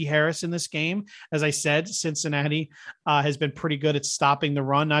Najee Harris in this game. As I said, Cincinnati has been pretty good at stopping the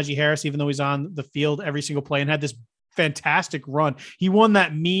run. Najee Harris, even though he's on the field every single play and had this fantastic run, he won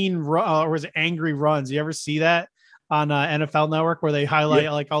that or was it Angry Runs? You ever see that on NFL Network where they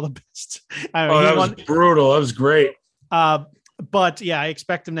highlight like all the best? That was brutal. That was great. But yeah, I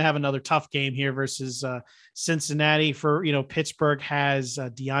expect him to have another tough game here versus Cincinnati. For Pittsburgh has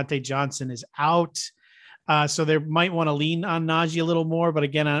Deontay Johnson is out. So they might want to lean on Najee a little more, but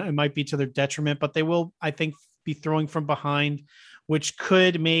again, it might be to their detriment, but they will, I think, be throwing from behind, which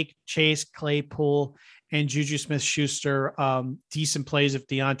could make Chase, Claypool, and Juju Smith-Schuster decent plays if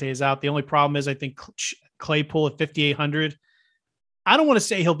Deontay is out. The only problem is I think Claypool at 5,800, I don't want to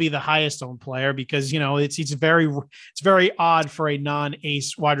say he'll be the highest owned player because, it's very odd for a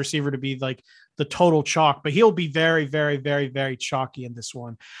non-ace wide receiver to be like the total chalk, but he'll be very, very, very, very chalky in this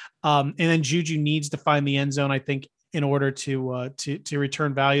one. And then Juju needs to find the end zone, I think, in order to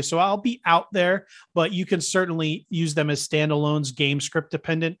return value. So I'll be out there, but you can certainly use them as standalones, game script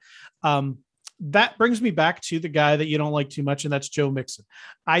dependent. That brings me back to the guy that you don't like too much, and that's Joe Mixon.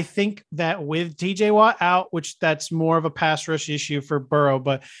 I think that with TJ Watt out, which that's more of a pass rush issue for Burrow,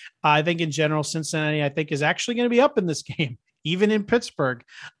 but I think in general, Cincinnati, I think, is actually going to be up in this game, even in Pittsburgh.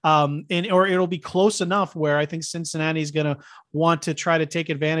 Or it'll be close enough where I think Cincinnati is going to want to try to take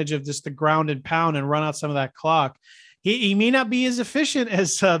advantage of just the ground and pound and run out some of that clock. He may not be as efficient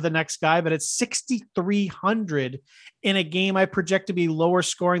as the next guy, but it's 6,300 in a game I project to be lower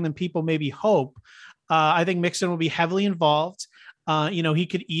scoring than people maybe hope. I think Mixon will be heavily involved. He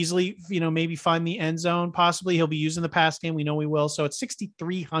could easily, maybe find the end zone. Possibly he'll be using the pass game. We know he will. So it's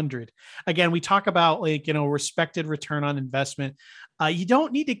 6,300. Again, we talk about respected return on investment. You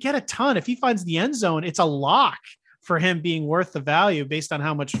don't need to get a ton. If he finds the end zone, it's a lock for him being worth the value based on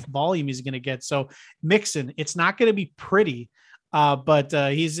how much volume he's going to get. So Mixon, it's not going to be pretty, but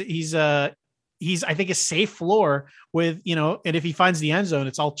he's I think a safe floor with, and if he finds the end zone,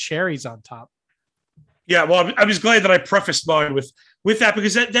 it's all cherries on top. Yeah, well, I was glad that I prefaced mine with that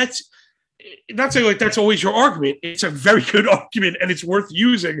because that's not saying like that's always your argument. It's a very good argument and it's worth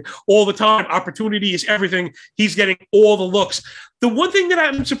using all the time. Opportunity is everything. He's getting all the looks. The one thing that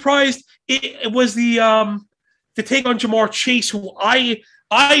I'm surprised it was the take on Jamar Chase, who I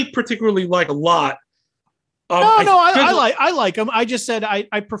particularly like a lot. I like him. I just said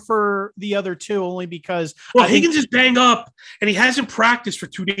I prefer the other two only because Higgins is banged up and he hasn't practiced for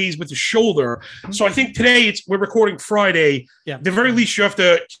 2 days with his shoulder. So I think today we're recording Friday. Yeah. At the very least, you have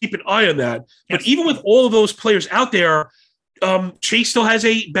to keep an eye on that. Yes. But even with all of those players out there, Chase still has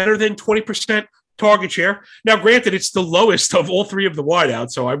a better than 20% target share. Now, granted, it's the lowest of all three of the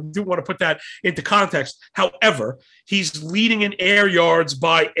wideouts, so I do want to put that into context. However, he's leading in air yards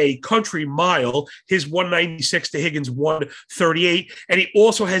by a country mile, his 196 to Higgins 138, and he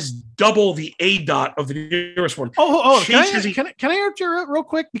also has double the ADOT of the nearest one. Can I interrupt you real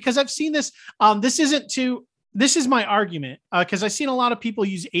quick? Because I've seen this. This is my argument because I've seen a lot of people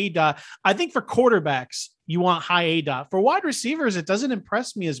use ADOT. I think for quarterbacks, you want high ADOT. For wide receivers, it doesn't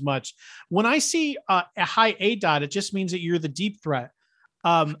impress me as much. When I see a high ADOT, it just means that you're the deep threat.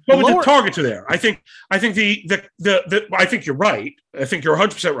 The targets are there. I think I think you're right. I think you're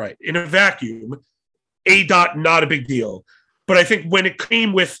 100% right. In a vacuum, ADOT not a big deal. But I think when it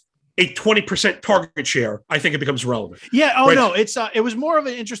came with a 20% target share, I think it becomes relevant. Yeah. Oh, right? No, it was more of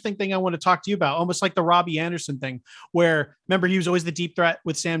an interesting thing I want to talk to you about, almost like the Robbie Anderson thing, where remember he was always the deep threat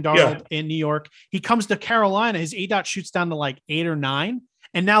with Sam Darnold in New York. He comes to Carolina, his ADOT shoots down to like 8 or 9.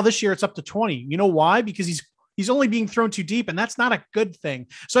 And now this year it's up to 20. You know why? Because he's only being thrown too deep, and that's not a good thing.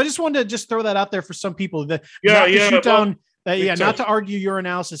 So I just wanted to throw that out there for some people that shoot down. Not to argue your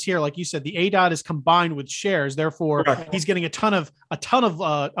analysis here. Like you said, the ADOT is combined with shares. Therefore, he's getting a ton of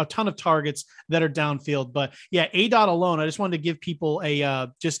targets that are downfield. But yeah, ADOT alone, I just wanted to give people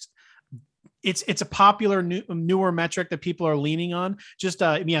a it's a popular newer metric that people are leaning on. Just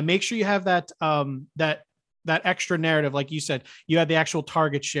make sure you have that that extra narrative. Like you said, you had the actual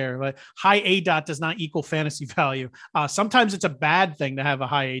target share. Like high ADOT does not equal fantasy value. Sometimes it's a bad thing to have a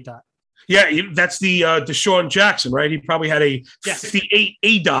high ADOT. Yeah, that's the Deshaun Jackson, right? He probably had a 58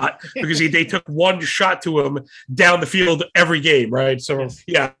 ADOT because they took one shot to him down the field every game, right? So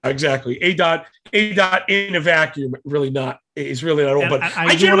yeah, exactly. ADOT in a vacuum, really not all. But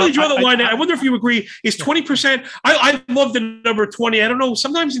I generally draw the line. I wonder if you agree. Is 20%? I love the number 20. I don't know.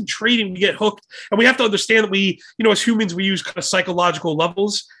 Sometimes in trading we get hooked, and we have to understand that we, as humans, we use kind of psychological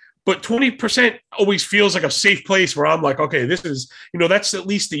levels. But 20% always feels like a safe place where I'm like, okay, this is, that's at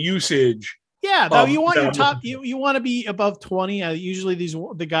least the usage. Yeah, though you want your top, you want to be above 20. Usually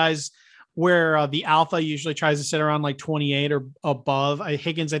the guys where the alpha usually tries to sit around like 28 or above.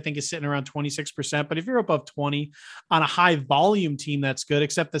 Higgins, I think, is sitting around 26%. But if you're above 20 on a high volume team, that's good.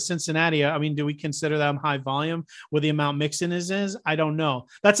 Except the Cincinnati, I mean, do we consider them high volume with the amount Mixon is? I don't know.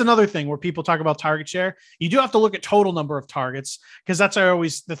 That's another thing where people talk about target share. You do have to look at total number of targets, because that's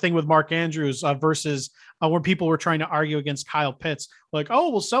always the thing with Mark Andrews versus where people were trying to argue against Kyle Pitts. Like, oh,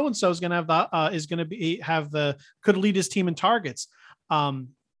 well, so-and-so is going to have could lead his team in targets.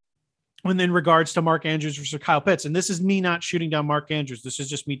 When in regards to Mark Andrews versus Kyle Pitts, and this is me not shooting down Mark Andrews. This is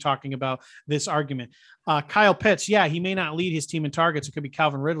just me talking about this argument. Kyle Pitts, yeah, he may not lead his team in targets. It could be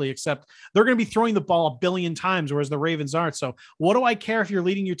Calvin Ridley, except they're going to be throwing the ball a billion times, whereas the Ravens aren't. So what do I care if you're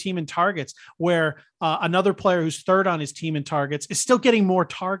leading your team in targets, where another player who's third on his team in targets is still getting more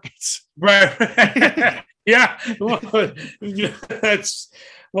targets? Right. Yeah. That's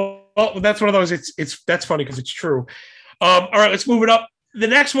one of those. That's funny because it's true. All right, let's move it up. The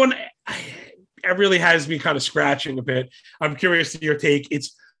next one, it really has me kind of scratching a bit. I'm curious to your take.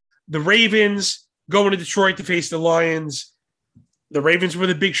 It's the Ravens going to Detroit to face the Lions. The Ravens were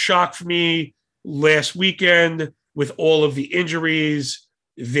the big shock for me last weekend with all of the injuries.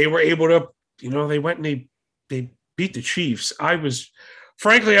 They were able to, they went and they beat the Chiefs. I was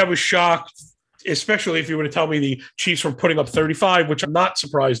shocked, especially if you were to tell me the Chiefs were putting up 35, which I'm not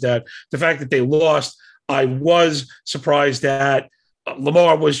surprised at. The fact that they lost, I was surprised at.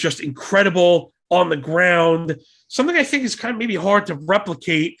 Lamar was just incredible on the ground. Something I think is kind of maybe hard to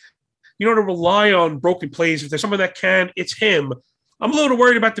replicate. To rely on broken plays. If there's someone that can, it's him. I'm a little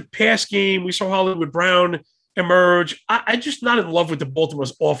worried about the pass game. We saw Hollywood Brown emerge. I'm just not in love with the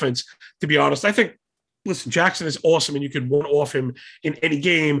Baltimore's offense, to be honest. I think, listen, Jackson is awesome, and you can one off him in any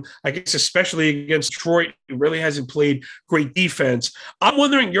game. I guess especially against Detroit, he really hasn't played great defense. I'm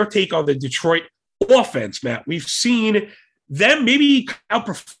wondering your take on the Detroit offense, Matt. We've seen them maybe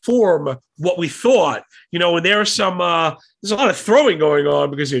outperform what we thought, and there's a lot of throwing going on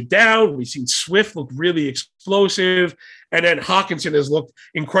because they're down. We've seen Swift look really explosive, and then Hockenson has looked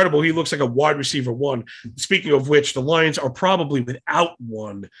incredible. He looks like a wide receiver one. Speaking of which, the Lions are probably without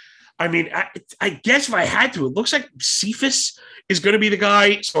one. I mean, I guess if I had to, it looks like Cephas is going to be the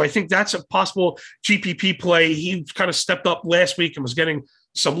guy. So I think that's a possible GPP play. He kind of stepped up last week and was getting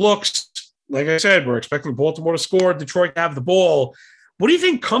some looks. Like I said, we're expecting Baltimore to score, Detroit to have the ball. What do you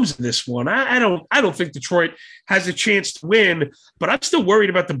think comes in this one? I don't think Detroit has a chance to win, but I'm still worried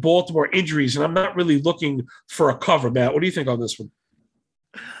about the Baltimore injuries, and I'm not really looking for a cover, Matt. What do you think on this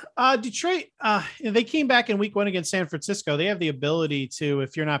one? Detroit, they came back in week 1 against San Francisco. They have the ability to,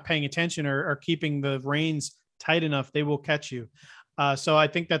 if you're not paying attention or keeping the reins tight enough, they will catch you. So I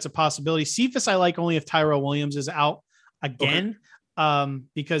think that's a possibility. Cephas I like only if Tyrell Williams is out again. Okay.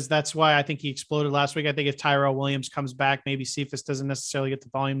 Because that's why I think he exploded last week. I think if Tyrell Williams comes back, maybe Cephas doesn't necessarily get the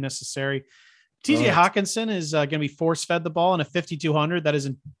volume necessary. TJ Hockenson is going to be force fed the ball in a 5,200. That is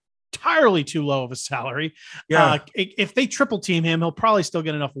entirely too low of a salary. Yeah. If they triple team him, he'll probably still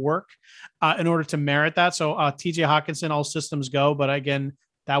get enough work in order to merit that. So TJ Hockenson, all systems go, but again,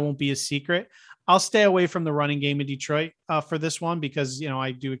 that won't be a secret. I'll stay away from the running game in Detroit for this one because,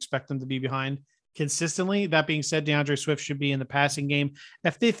 I do expect them to be behind consistently. That being said, DeAndre Swift should be in the passing game.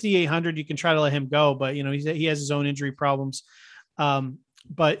 At 5,800, you can try to let him go, but he has his own injury problems.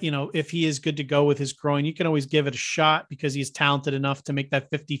 But if he is good to go with his groin, you can always give it a shot because he's talented enough to make that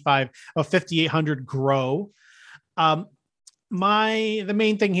 5,800 grow. The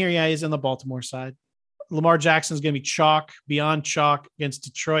main thing here, is on the Baltimore side. Lamar Jackson is going to be chalk, beyond chalk against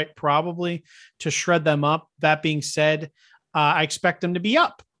Detroit, probably to shred them up. That being said, I expect them to be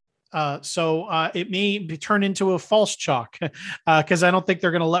up. So it may be turned into a false chalk because I don't think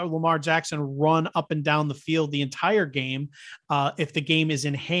they're going to let Lamar Jackson run up and down the field the entire game if the game is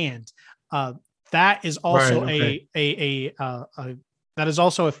in hand. That is also that is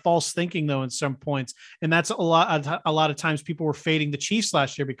also a false thinking though in some points, and that's a lot of times people were fading the Chiefs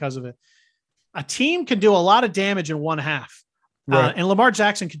last year because of it. A team can do a lot of damage in one half. Right. And Lamar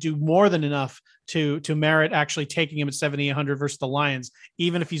Jackson could do more than enough to merit actually taking him at 7,800 versus the Lions,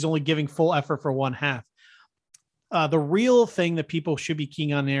 even if he's only giving full effort for one half. The real thing that people should be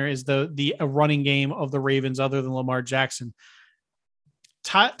keying on there is the running game of the Ravens other than Lamar Jackson.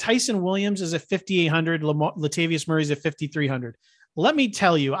 Tyson Williams is at 5,800. Latavius Murray is at 5,300. Let me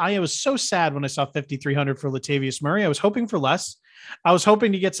tell you, I was so sad when I saw 5,300 for Latavius Murray. I was hoping for less. I was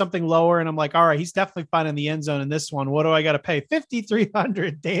hoping to get something lower, and I'm like, all right, he's definitely finding the end zone in this one. What do I got to pay?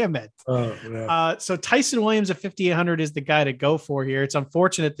 5,300. Damn it. Oh, yeah. So Tyson Williams at 5,800 is the guy to go for here. It's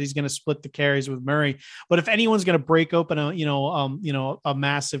unfortunate that he's going to split the carries with Murray, but if anyone's going to break open a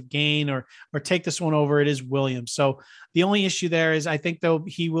massive gain or take this one over, it is Williams. So the only issue there is I think though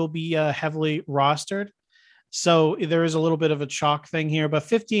he will be heavily rostered. So there is a little bit of a chalk thing here, but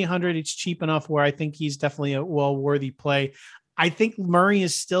 5,800, it's cheap enough where I think he's definitely a well-worthy play. I think Murray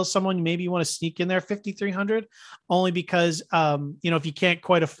is still someone maybe you want to sneak in there 5,300 only because, if you can't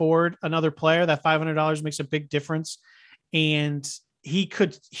quite afford another player, that $500 makes a big difference. And he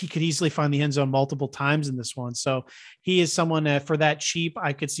could easily find the end zone multiple times in this one. So he is someone that for that cheap,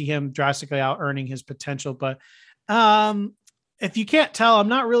 I could see him drastically out earning his potential. But if you can't tell, I'm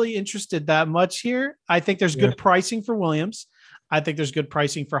not really interested that much here. I think there's good pricing for Williams. I think there's good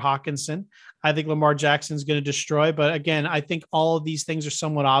pricing for Hawkinson. I think Lamar Jackson's going to destroy. But again, I think all of these things are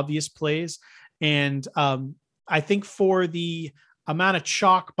somewhat obvious plays. And I think for the amount of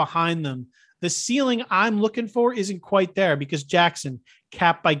chalk behind them, the ceiling I'm looking for isn't quite there because Jackson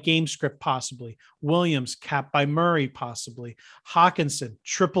capped by game script, possibly. Williams capped by Murray, possibly. Hawkinson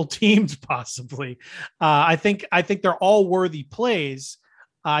triple teamed, possibly. I think they're all worthy plays.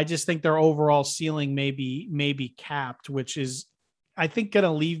 I just think their overall ceiling may be capped, which is, I think, going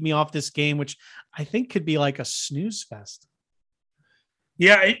to leave me off this game, which I think could be like a snooze fest.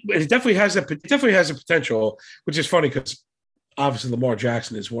 Yeah, it definitely has a potential, which is funny because obviously Lamar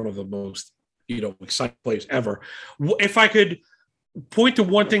Jackson is one of the most exciting players ever. If I could point to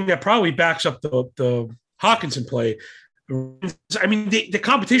one thing that probably backs up the Hawkinson play, I mean the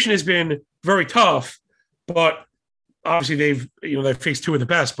competition has been very tough, but obviously they've faced two of the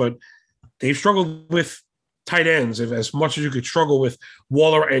best, but they've struggled with tight ends as much as you could struggle with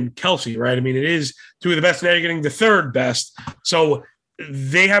Waller and Kelsey, right? I mean, it is two of the best. Now you're getting the third best. So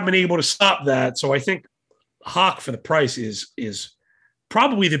they have been able to stop that. So I think Hawk for the price is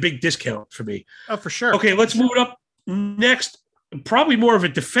probably the big discount for me. Oh, for sure. Okay, let's move it up next. Probably more of a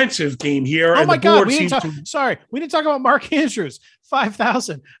defensive game here. Oh my God, we didn't talk about Mark Andrews,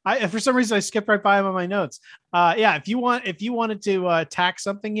 5,000. For some reason I skipped right by him on my notes. If you wanted to tack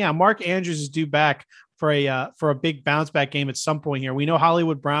something, Mark Andrews is due back for a big bounce back game at some point here. We know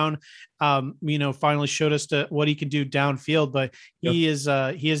Hollywood Brown, finally showed us what he can do downfield, but he is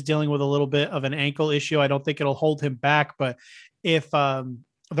dealing with a little bit of an ankle issue. I don't think it'll hold him back, but if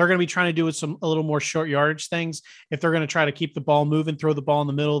they're going to be trying to do a little more short yardage things, if they're going to try to keep the ball moving, throw the ball in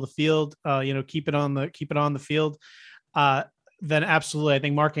the middle of the field, keep it on the field, then absolutely. I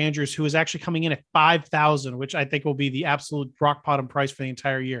think Mark Andrews, who is actually coming in at 5,000, which I think will be the absolute rock bottom price for the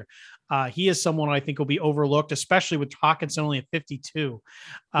entire year. He is someone I think will be overlooked, especially with Hawkinson only at 52.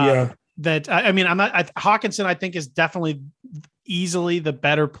 Hawkinson, I think, is definitely easily the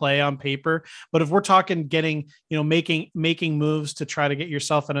better play on paper. But if we're talking getting, making moves to try to get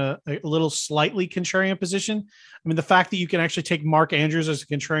yourself in a little slightly contrarian position, I mean, the fact that you can actually take Mark Andrews as a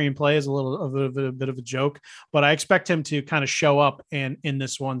contrarian play is a bit of a joke, but I expect him to kind of show up in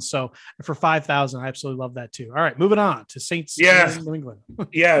this one. So for 5,000, I absolutely love that too. All right, moving on to Saints. New England.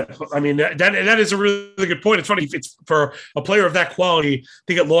 Yeah. I mean, that is a really good point. It's funny. It's for a player of that quality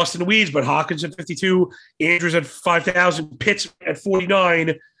to get lost in the weeds, but Hawkins at 52, Andrews at 5,000, Pitts at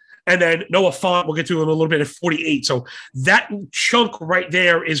 49, and then Noah Fant, we'll get to in a little bit, at 48. So that chunk right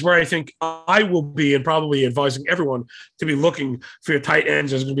there is where I think I will be, and probably advising everyone to be looking for your tight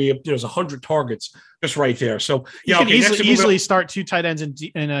ends. There's going to be there's 100 targets just right there. So you can easily start two tight ends in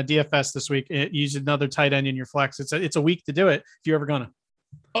DFS this week. Use another tight end in your flex. It's a week to do it if you're ever gonna.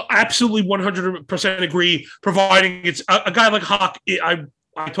 Absolutely, 100% agree. Providing it's a guy like Hawk, I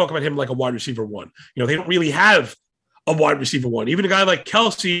talk about him like a wide receiver one. They don't really have a wide receiver one. Even a guy like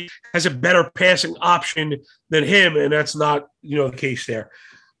Kelsey has a better passing option than him, and that's not the case there.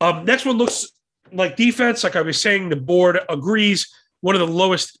 Next one looks like defense. Like I was saying, the board agrees. One of the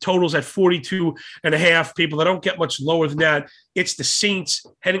lowest totals at 42.5. People that don't get much lower than that. It's the Saints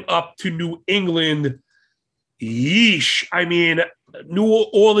heading up to New England. Yeesh. I mean, New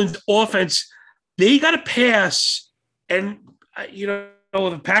Orleans offense, they got to pass, and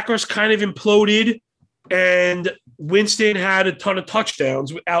the Packers kind of imploded. And Winston had a ton of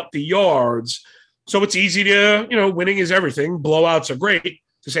touchdowns without the yards. So it's easy to, winning is everything. Blowouts are great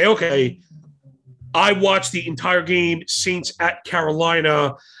to say, okay, I watched the entire game, Saints at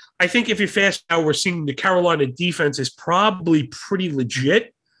Carolina. I think if you fast now, we're seeing the Carolina defense is probably pretty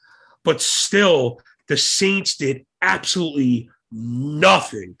legit, but still the Saints did absolutely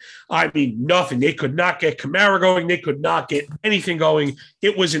nothing. I mean, nothing. They could not get Kamara going. They could not get anything going.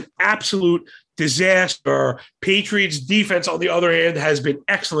 It was an absolute disaster. Patriots defense, on the other hand, has been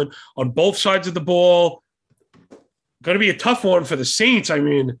excellent on both sides of the ball. Going to be a tough one for the Saints. I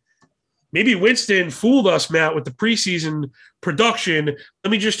mean, maybe Winston fooled us, Matt, with the preseason production.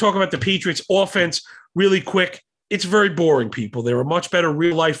 Let me just talk about the Patriots offense really quick. It's very boring, people. They're a much better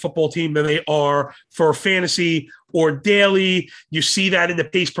real-life football team than they are for fantasy or daily. You see that in the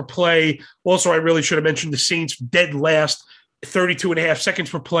pace per play. Also, I really should have mentioned the Saints dead last, 32 and a half seconds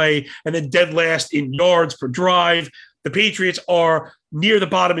per play, and then dead last in yards per drive. The Patriots are near the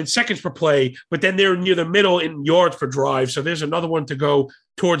bottom in seconds per play, but then they're near the middle in yards per drive. So there's another one to go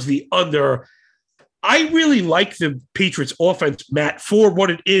towards the under. I really like the Patriots offense, Matt, for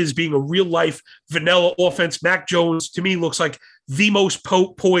what it is, being a real-life vanilla offense. Mac Jones, to me, looks like the most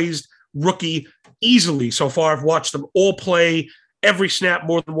poised rookie easily so far. I've watched them all play every snap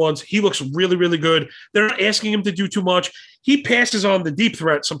more than once. He looks really, really good. They're not asking him to do too much. He passes on the deep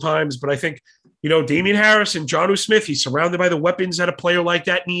threat sometimes, but I think, Damian Harris and Jonnu Smith, he's surrounded by the weapons that a player like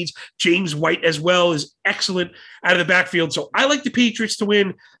that needs. James White as well is excellent out of the backfield. So I like the Patriots to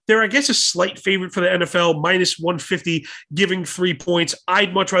win. They're, I guess, a slight favorite for the NFL, minus 150, giving 3 points.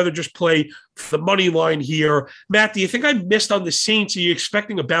 I'd much rather just play the money line here. Matt, do you think I missed on the Saints? Are you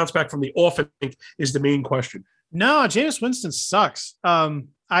expecting a bounce back from the offense is the main question. No, Jameis Winston sucks.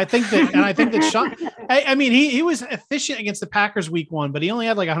 I think that Sean, I mean, he was efficient against the Packers week 1, but he only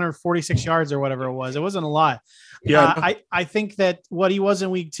had like 146 yards or whatever it was. It wasn't a lot. Yeah. I think that what he was in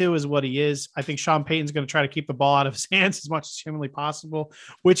week 2 is what he is. I think Sean Payton's going to try to keep the ball out of his hands as much as humanly possible,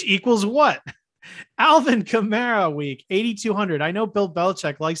 which equals what? Alvin Kamara week 8,200. I know Bill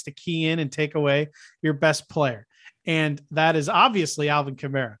Belichick likes to key in and take away your best player, and that is obviously Alvin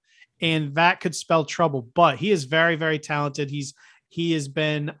Kamara. And that could spell trouble, but he is very, very talented. He has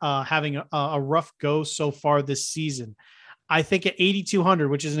been having a rough go so far this season. I think at 8,200,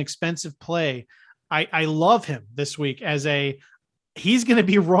 which is an expensive play, I love him this week he's going to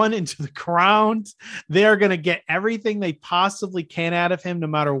be run into the ground. They're going to get everything they possibly can out of him, no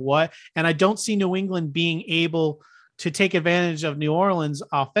matter what. And I don't see New England being able to take advantage of New Orleans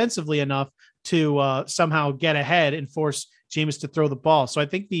offensively enough to somehow get ahead and force Jameis to throw the ball. So I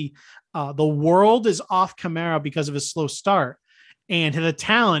think the world is off Kamara because of his slow start, and the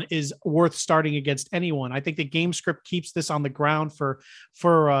talent is worth starting against anyone. I think the game script keeps this on the ground for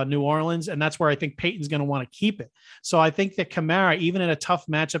New Orleans, and that's where I think Peyton's going to want to keep it. So I think that Kamara, even in a tough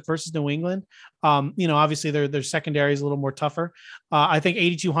matchup versus New England, obviously their secondary is a little more tougher. I think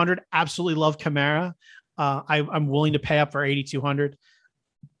 8,200, absolutely love Kamara. I'm willing to pay up for 8,200.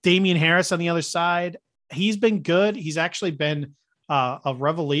 Damian Harris on the other side, he's been good. He's actually been a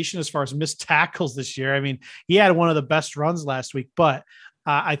revelation as far as missed tackles this year. I mean, he had one of the best runs last week, but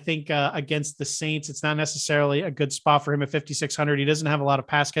I think against the Saints, it's not necessarily a good spot for him at 5,600. He doesn't have a lot of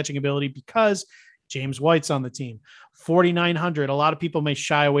pass catching ability because James White's on the team. 4,900. A lot of people may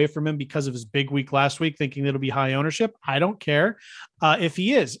shy away from him because of his big week last week, thinking it'll be high ownership. I don't care if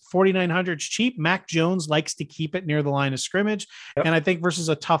he is. 4,900 is cheap. Mac Jones likes to keep it near the line of scrimmage. Yep. And I think versus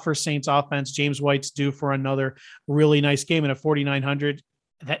a tougher Saints offense, James White's due for another really nice game. And at 4,900,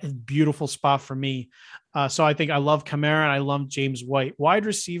 that is a beautiful spot for me. So I think I love Kamara and I love James White. Wide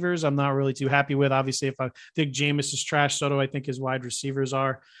receivers, I'm not really too happy with. Obviously, if I think Jameis is trash, so do I think his wide receivers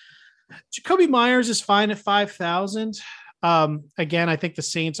are. Jacoby Myers is fine at 5,000. Again, I think the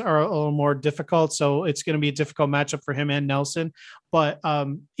Saints are a little more difficult, so it's going to be a difficult matchup for him and Nelson. But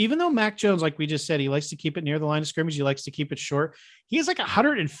even though Mac Jones, like we just said, he likes to keep it near the line of scrimmage, he likes to keep it short. He has like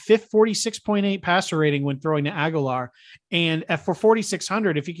 146.8 passer rating when throwing to Aguilar, and for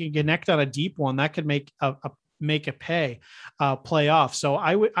 4,600, if he can connect on a deep one, that could make a play off. So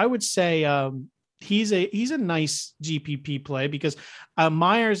I would say. He's a nice GPP play because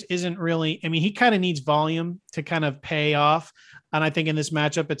Myers isn't really, I mean, he kind of needs volume to kind of pay off. And I think in this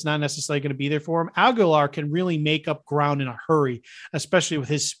matchup, it's not necessarily going to be there for him. Aguilar can really make up ground in a hurry, especially with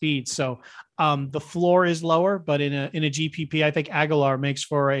his speed. So the floor is lower, but in a GPP, I think Aguilar makes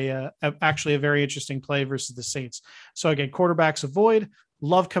for actually a very interesting play versus the Saints. So again, quarterbacks avoid.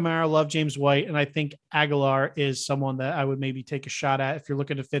 Love Kamara, love James White. And I think Aguilar is someone that I would maybe take a shot at if you're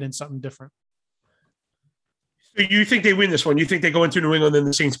looking to fit in something different. So you think they win this one? You think they go into New England and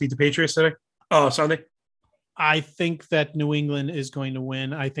the Saints beat the Patriots today? Oh, Sunday? I think that New England is going to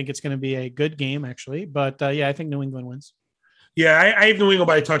win. I think it's going to be a good game, actually. But yeah, I think New England wins. Yeah, I have New England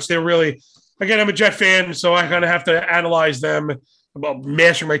by a touch. They're really, again, I'm a Jet fan, so I kind of have to analyze them, about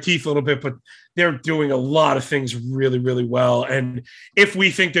mashing my teeth a little bit, but they're doing a lot of things really, really well. And if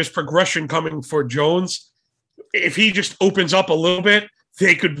we think there's progression coming for Jones, if he just opens up a little bit,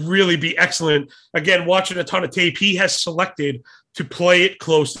 they could really be excellent. Again, watching a ton of tape, he has selected to play it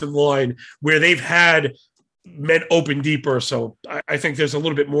close to the line where they've had men open deeper. So I think there's a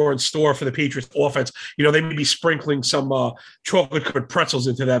little bit more in store for the Patriots offense. You know, they may be sprinkling some chocolate covered pretzels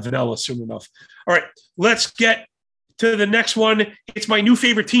into that vanilla soon enough. All right, let's get to the next one. It's my new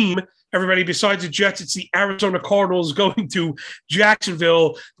favorite team. Everybody besides the Jets, it's the Arizona Cardinals going to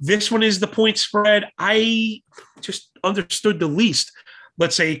Jacksonville. This one is the point spread I just understood the least.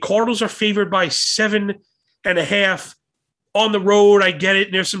 Let's say Cardinals are favored by 7.5 on the road. I get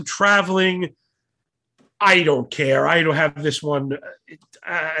it. There's some traveling. I don't care. I don't have this one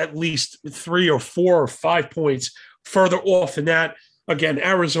at least 3 or 4 or 5 points further off than that. Again,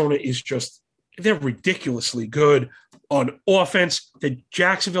 Arizona is just, they're ridiculously good on offense. The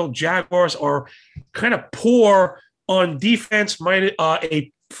Jacksonville Jaguars are kind of poor on defense, minus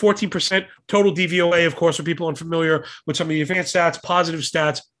a 14% total DVOA, of course, for people unfamiliar with some of the advanced stats. Positive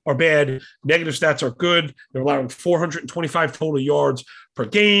stats are bad. Negative stats are good. They're allowing 425 total yards per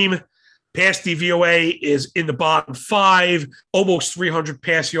game. Pass DVOA is in the bottom 5, almost 300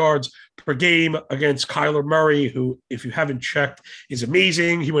 pass yards per game against Kyler Murray, who, if you haven't checked, is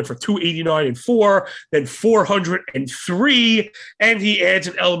amazing. He went for 289 and 4, then 403, and he adds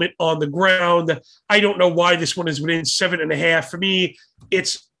an element on the ground. I don't know why this one is within 7.5. For me,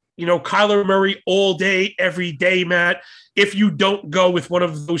 it's, Kyler Murray all day, every day, Matt. If you don't go with one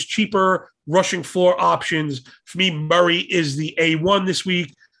of those cheaper rushing floor options, for me, Murray is the A1 this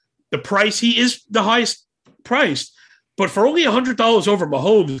week. The price, he is the highest priced, but for only $100 over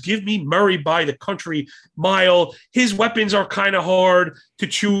Mahomes, give me Murray by the country mile. His weapons are kind of hard to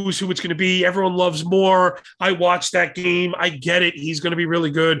choose who it's going to be. Everyone loves Moore. I watched that game. I get it. He's going to be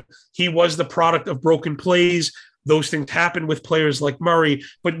really good. He was the product of broken plays. Those things happen with players like Murray,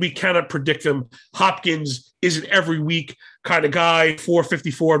 but we cannot predict them. Hopkins is an every week kind of guy.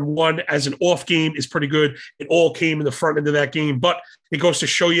 454 and 1 as an off game is pretty good. It all came in the front end of that game, but it goes to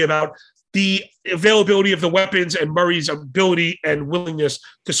show you about the availability of the weapons and Murray's ability and willingness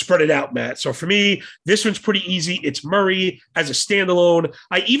to spread it out, Matt. So for me, this one's pretty easy. It's Murray as a standalone.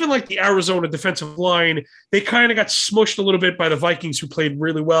 I even like the Arizona defensive line. They kind of got smushed a little bit by the Vikings, who played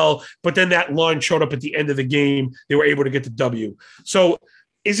really well, but then that line showed up at the end of the game. They were able to get the W. So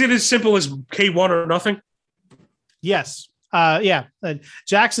is it as simple as K1 or nothing? Yes. Yeah.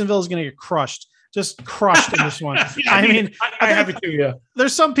 Jacksonville is going to get crushed. Just crushed in this one. Yeah, I mean, I have it too. Yeah.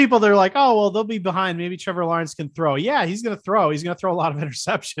 There's some people that are like, oh, well, they'll be behind. Maybe Trevor Lawrence can throw. Yeah, he's going to throw. He's going to throw a lot of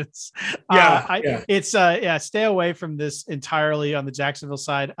interceptions. Stay away from this entirely on the Jacksonville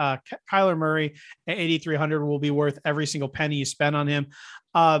side. Kyler Murray at 8,300 will be worth every single penny you spend on him.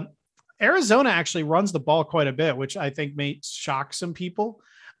 Arizona actually runs the ball quite a bit, which I think may shock some people.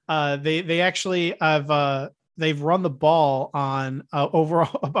 They actually have. They've run the ball on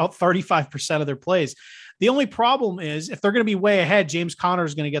overall about 35% of their plays. The only problem is if they're going to be way ahead, James Conner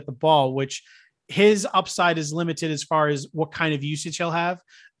is going to get the ball, which his upside is limited as far as what kind of usage he'll have.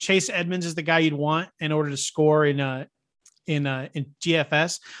 Chase Edmonds is the guy you'd want in order to score in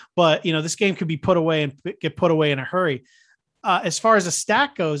GFS, but this game could be put away and get put away in a hurry. As far as a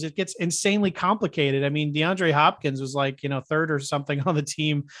stack goes, it gets insanely complicated. I mean, DeAndre Hopkins was like, third or something on the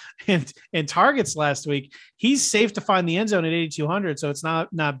team in targets last week. He's safe to find the end zone at 8,200. So it's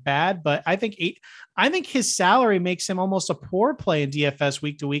not bad, but I think his salary makes him almost a poor play in DFS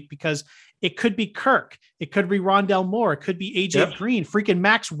week to week, because it could be Kirk. It could be Rondell Moore. It could be AJ Green. Freaking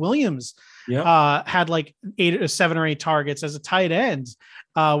Max Williams had like 7 or 8 targets as a tight end.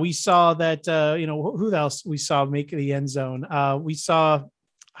 We saw that, who else we saw make the end zone. I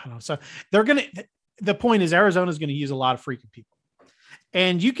don't know. So the point is Arizona's going to use a lot of freaking people,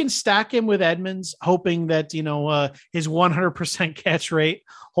 and you can stack him with Edmonds, hoping that, his 100% catch rate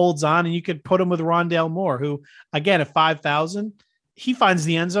holds on, and you could put him with Rondell Moore, who again, at 5,000, he finds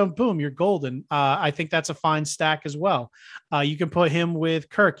the end zone, boom, you're golden. I think that's a fine stack as well. You can put him with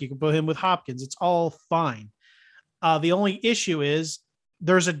Kirk. You can put him with Hopkins. It's all fine. The only issue is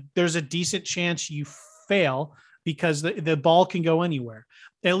there's a decent chance you fail, because the ball can go anywhere.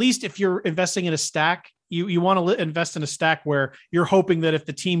 At least if you're investing in a stack, you want to invest in a stack where you're hoping that if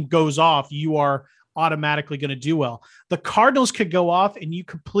the team goes off, you are automatically going to do well. The Cardinals could go off and you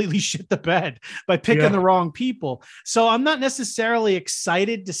completely shit the bed by picking the wrong people. So I'm not necessarily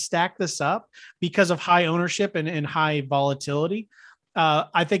excited to stack this up because of high ownership and high volatility.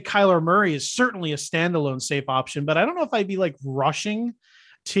 I think Kyler Murray is certainly a standalone safe option, but I don't know if I'd be like rushing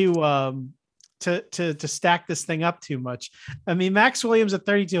to stack this thing up too much. I mean, Max Williams at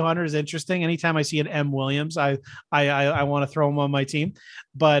 3,200 is interesting. Anytime I see an M Williams, I want to throw him on my team,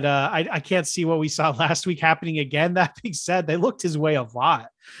 but I can't see what we saw last week happening again. That being said, they looked his way a lot.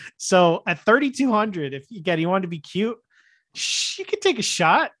 So at 3,200, if you want to be cute, you could take a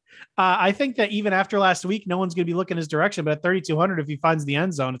shot. I think that even after last week, no one's going to be looking his direction, but at 3,200, if he finds the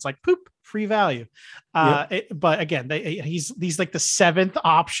end zone, it's like poop, free value. But again, he's like the seventh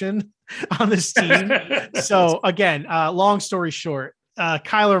option on this team. So again, long story short,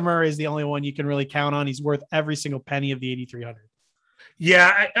 Kyler Murray is the only one you can really count on. He's worth every single penny of the 8,300.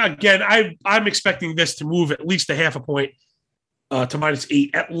 Yeah. Again, I'm expecting this to move at least a half a point to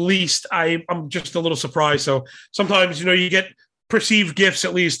 -8. At least I'm just a little surprised. So sometimes, you get perceived gifts.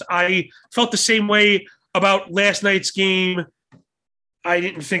 At least I felt the same way about last night's game. I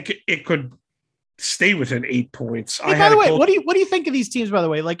didn't think it could stay within 8 points. Hey, by the way, what do you think of these teams? By the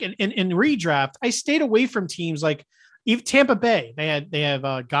way, like in redraft, I stayed away from teams like even Tampa Bay. They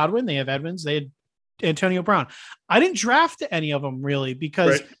have Godwin, they have Edmonds, they had Antonio Brown. I didn't draft any of them really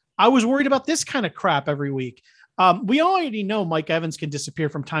because I was worried about this kind of crap every week. We already know Mike Evans can disappear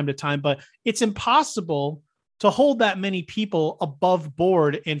from time to time, but it's impossible to hold that many people above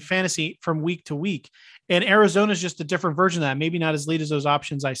board in fantasy from week to week. And Arizona is just a different version of that. Maybe not as lead as those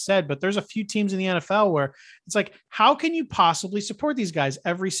options I said, but there's a few teams in the NFL where it's like, how can you possibly support these guys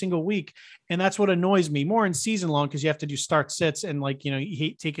every single week? And that's what annoys me more in season long, because you have to do start sits and you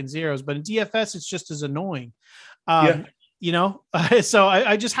hate taking zeros, but in DFS, it's just as annoying. So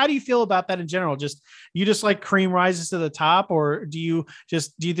I just, how do you feel about that in general? You just like cream rises to the top, or do you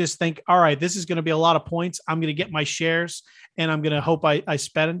just think, all right, this is going to be a lot of points. I'm going to get my shares and I'm going to hope I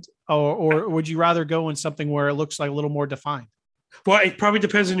spend, or would you rather go in something where it looks like a little more defined? Well, it probably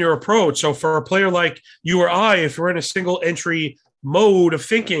depends on your approach. So for a player like you or I, if we're in a single entry mode of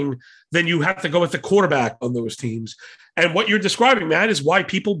thinking, then you have to go with the quarterback on those teams. And what you're describing, Matt, is why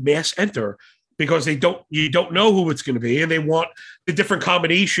people mass enter, because you don't know who it's going to be, and they want the different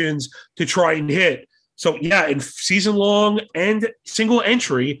combinations to try and hit. So yeah, in season long and single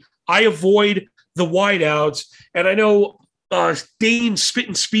entry, I avoid the wideouts. And I know Dane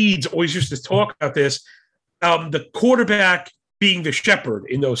Spittin' Speeds always used to talk about this. The quarterback being the shepherd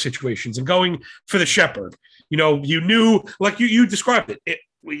in those situations and going for the shepherd. You knew, like you described it.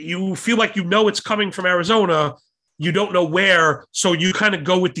 You feel like it's coming from Arizona. You don't know where, so you kind of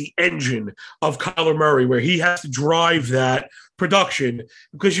go with the engine of Kyler Murray, where he has to drive that production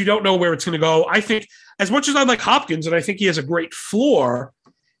because you don't know where it's going to go. I think as much as I like Hopkins, and I think he has a great floor,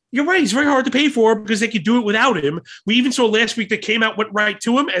 you're right. He's very hard to pay for because they could do it without him. We even saw last week that came out, went right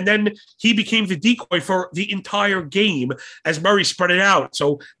to him, and then he became the decoy for the entire game as Murray spread it out.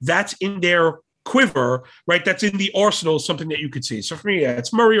 So that's in their quiver, right? That's in the arsenal, something that you could see. So for me,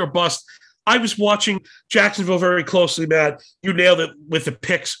 it's Murray or bust. I was watching Jacksonville very closely, Matt. You nailed it with the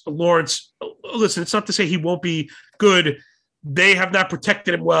picks. Lawrence, listen, it's not to say he won't be good. They have not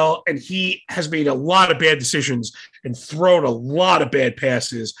protected him well, and he has made a lot of bad decisions and thrown a lot of bad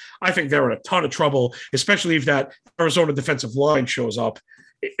passes. I think they're in a ton of trouble, especially if that Arizona defensive line shows up.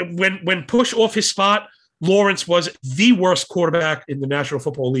 When push off his spot, Lawrence was the worst quarterback in the National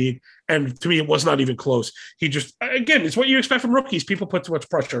Football League, and to me, it was not even close. He just, again, it's what you expect from rookies. People put too much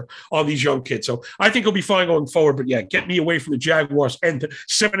pressure on these young kids. So I think he'll be fine going forward, but yeah, get me away from the Jaguars, and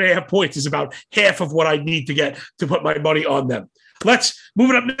 7.5 points is about half of what I need to get to put my money on them. Let's move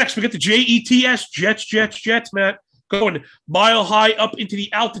it up next. We get the JETS, Jets, Matt, going mile high up into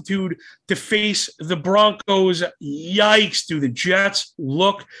the altitude to face the Broncos. Yikes, do the Jets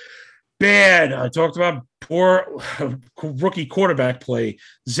look bad. I talked about poor rookie quarterback play.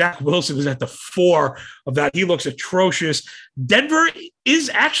 Zach Wilson is at the 4 of that. He looks atrocious. Denver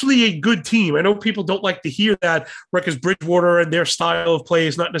is actually a good team. I know people don't like to hear that, right, because Bridgewater and their style of play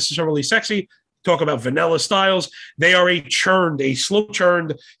is not necessarily sexy. Talk about vanilla styles. They are a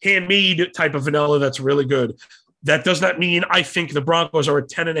slow-churned, handmade type of vanilla that's really good. That does not mean I think the Broncos are a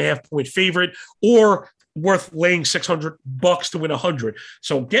 10.5-point favorite or worth laying $600 to win 100.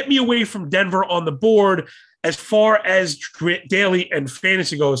 So get me away from Denver on the board. As far as daily and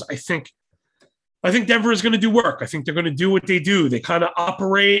fantasy goes, I think Denver is going to do work. I think they're going to do what they do. They kind of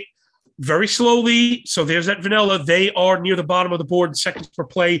operate very slowly. So there's that vanilla. They are near the bottom of the board in seconds per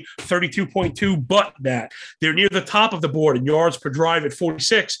play, 32.2. But Matt, they're near the top of the board in yards per drive at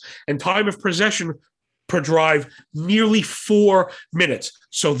 46 and time of possession per drive, nearly 4 minutes.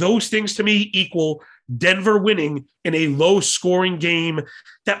 So those things to me equal Denver winning in a low-scoring game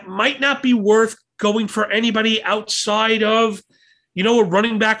that might not be worth going for anybody outside of, a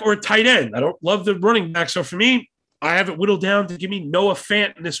running back or a tight end. I don't love the running back. So for me, I have it whittled down to give me Noah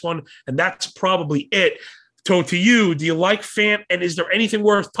Fant in this one, and that's probably it. So to you, do you like Fant, and is there anything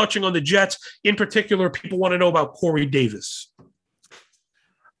worth touching on the Jets? In particular, people want to know about Corey Davis.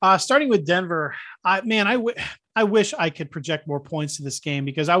 Starting with Denver, I wish I could project more points to this game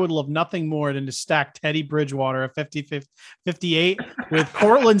because I would love nothing more than to stack Teddy Bridgewater at 58 with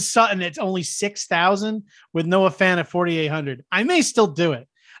Cortland Sutton at only 6,000 with Noah Fant at 4,800. I may still do it.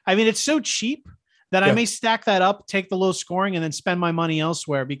 I mean, it's so cheap that I may stack that up, take the low scoring, and then spend my money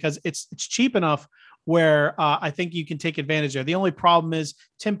elsewhere because it's cheap enough where I think you can take advantage of. The only problem is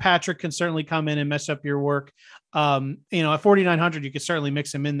Tim Patrick can certainly come in and mess up your work. At 4,900, you could certainly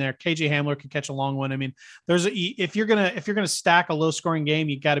mix him in there. KJ Hamler could catch a long one. I mean, if you're gonna stack a low scoring game,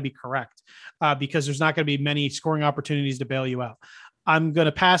 you got to be correct because there's not going to be many scoring opportunities to bail you out. I'm going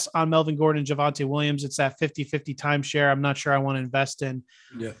to pass on Melvin Gordon and Javonte Williams. It's that 50-50 timeshare. I'm not sure I want to invest in.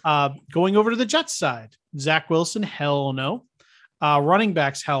 Yeah. Going over to the Jets side, Zach Wilson, hell no. Running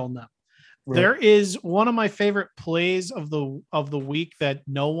backs, hell no. Right. There is one of my favorite plays of the week that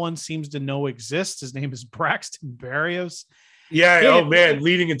no one seems to know exists. His name is Braxton Berrios. Yeah.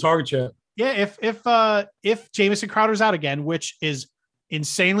 Leading in target share. Yeah. If Jamison Crowder's out again, which is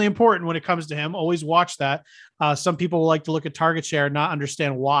insanely important when it comes to him, always watch that. Some people like to look at target share and not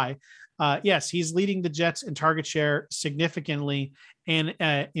understand why. Yes, he's leading the Jets in target share significantly. And,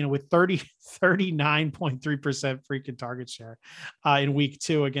 with 39.3% freaking target share in week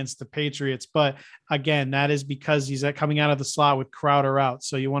 2 against the Patriots. But again, that is because he's coming out of the slot with Crowder out.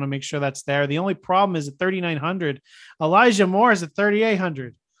 So you want to make sure that's there. The only problem is at 3,900, Elijah Moore is at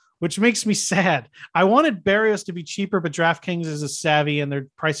 3,800, which makes me sad. I wanted Berrios to be cheaper, but DraftKings is a savvy and they're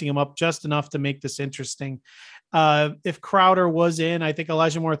pricing him up just enough to make this interesting. If Crowder was in, I think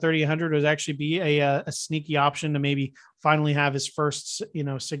Elijah Moore 3,800 would actually be a sneaky option to maybe finally have his first,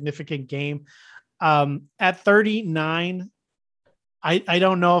 significant game. At 39, I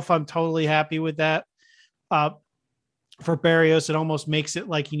don't know if I'm totally happy with that. For Berrios, it almost makes it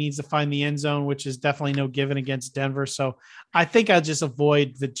like he needs to find the end zone, which is definitely no given against Denver. So I think I'll just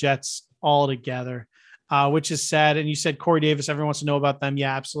avoid the Jets altogether, which is sad. And you said Corey Davis, everyone wants to know about them.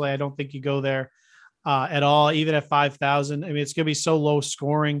 Yeah, absolutely. I don't think you go there at all, even at 5,000. I mean, it's going to be so low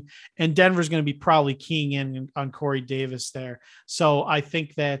scoring, and Denver's going to be probably keying in on Corey Davis there. So I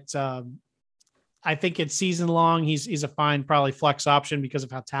think that it's season long. He's a fine, probably flex option because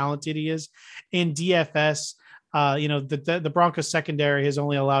of how talented he is in DFS. The Broncos secondary has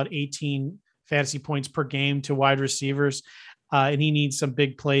only allowed 18 fantasy points per game to wide receivers. And he needs some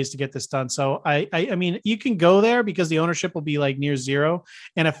big plays to get this done. So I mean, you can go there because the ownership will be like near zero.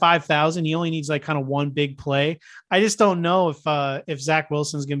 And at 5,000, he only needs like kind of one big play. I just don't know if Zach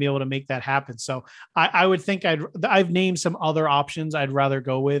Wilson's going to be able to make that happen. So I would think I've named some other options I'd rather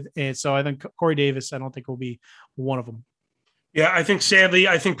go with. And so I think Corey Davis, I don't think will be one of them. Yeah, I think sadly,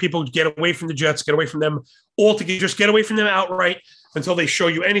 people get away from the Jets, get away from them altogether, just get away from them outright until they show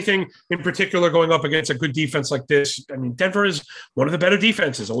you anything in particular going up against a good defense like this. I mean, Denver is one of the better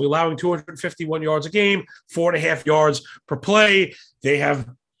defenses, only allowing 251 yards a game, 4.5 yards per play. They have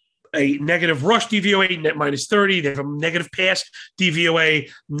a negative rush DVOA, net minus 30. They have a negative pass DVOA.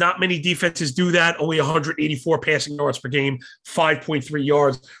 Not many defenses do that. Only 184 passing yards per game, 5.3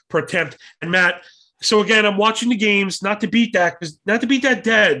 yards per attempt. And Matt, so again, I'm watching the games, not to beat that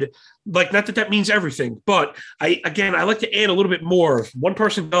dead, like not that means everything, but I like to add a little bit more. If one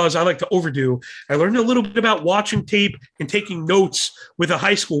person does, I like to overdo. I learned a little bit about watching tape and taking notes with a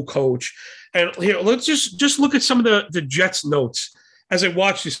high school coach. And here, let's just look at some of the Jets notes as I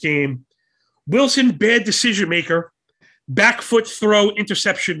watch this game. Wilson, bad decision maker, back foot throw,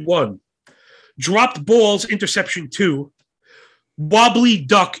 interception 1, dropped balls, interception 2, wobbly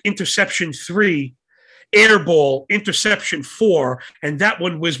duck, interception 3, air ball, interception 4, and that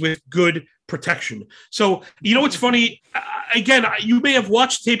one was with good protection. So, what's funny? Again, you may have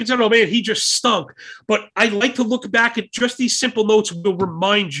watched tape and said, oh, man, he just stunk. But I like to look back at just these simple notes will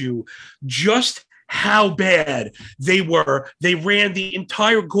remind you just how bad they were. They ran the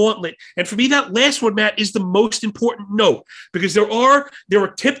entire gauntlet. And for me, that last one, Matt, is the most important note because there are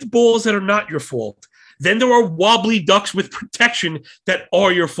tipped balls that are not your fault. Then there are wobbly ducks with protection that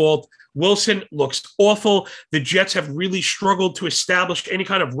are your fault. Wilson looks awful. The Jets have really struggled to establish any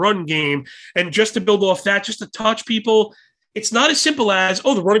kind of run game. And just to build off that, just to touch people, it's not as simple as,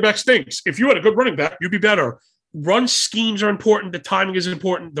 oh, the running back stinks. If you had a good running back, you'd be better. Run schemes are important. The timing is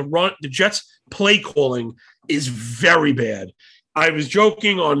important. The Jets play calling is very bad. I was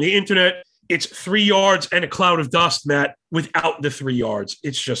joking on the internet. It's 3 yards and a cloud of dust, Matt, without the 3 yards.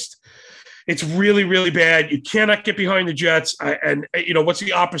 It's really, really bad. You cannot get behind the Jets. And what's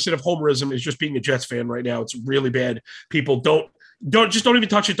the opposite of homerism is just being a Jets fan right now. It's really bad. People don't even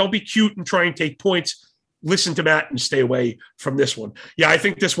touch it. Don't be cute and try and take points. Listen to Matt and stay away from this one. Yeah, I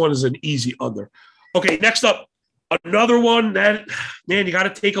think this one is an easy under. Okay, next up, another one that, man, you got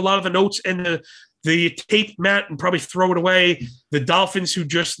to take a lot of the notes and the tape, Matt, and probably throw it away. The Dolphins, who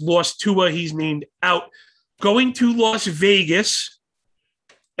just lost Tua, he's named out, going to Las Vegas.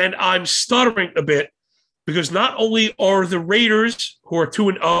 And I'm stuttering a bit because not only are the Raiders, who are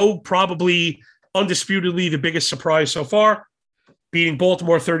 2-0, probably undisputedly the biggest surprise so far, beating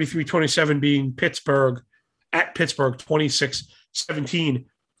Baltimore 33-27, beating Pittsburgh at Pittsburgh 26-17.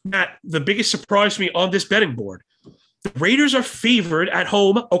 Matt, the biggest surprise to me on this betting board, the Raiders are favored at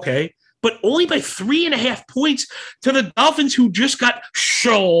home, okay, but only by 3.5 points to the Dolphins, who just got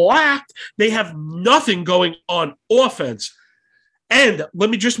shellacked. They have nothing going on offense. And let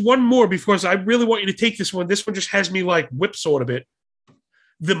me just one more, because I really want you to take this one. This one just has me like whipsawed a bit.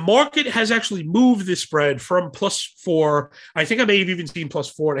 The market has actually moved the spread from +4. I think I may have even seen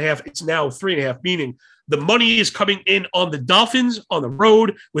 +4.5. It's now 3.5, meaning the money is coming in on the Dolphins on the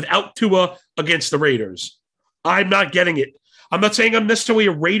road without Tua against the Raiders. I'm not getting it. I'm not saying I'm necessarily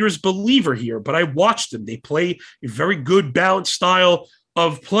a Raiders believer here, but I watched them. They play a very good, balanced style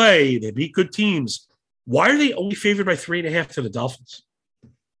of play. They beat good teams. Why are they only favored by 3.5 to the Dolphins?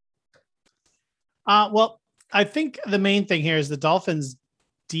 Well, I think the main thing here is the Dolphins'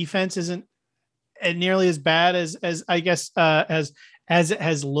 defense isn't nearly as bad as I guess as it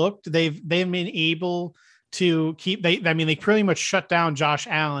has looked. They've been able to keep. They pretty much shut down Josh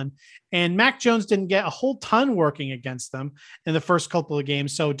Allen, and Mac Jones didn't get a whole ton working against them in the first couple of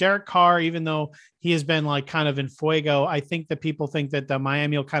games. So Derek Carr, even though he has been like kind of in fuego, I think that people think that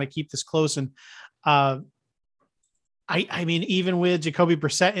Miami will kind of keep this close. And I mean, even with Jacoby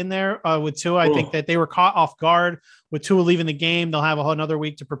Brissett in there with Tua, I think that they were caught off guard with Tua leaving the game. They'll have a whole another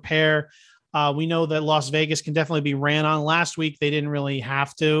week to prepare. We know that Las Vegas can definitely be ran on. Last week, they didn't really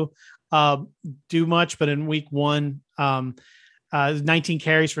have to do much, but in week 1, 19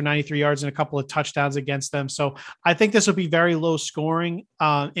 carries for 93 yards and a couple of touchdowns against them. So I think this will be very low scoring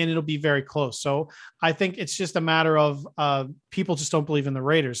and it'll be very close. So I think it's just a matter of people just don't believe in the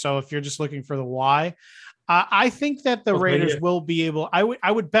Raiders. So if you're just looking for the why, I think that the Raiders will be able,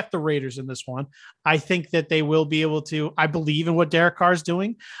 I would bet the Raiders in this one. I think that they will be able to, I believe in what Derek Carr is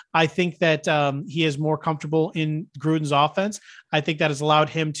doing. I think that he is more comfortable in Gruden's offense. I think that has allowed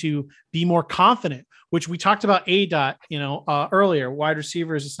him to be more confident, which we talked about earlier. Wide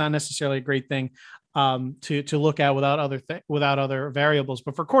receivers, it's not necessarily a great thing to look at without other variables.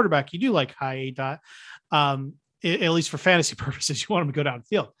 But for quarterback, you do like high at least for fantasy purposes. You want him to go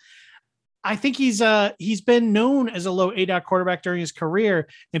downfield. I think he's been known as a low ADOT quarterback during his career,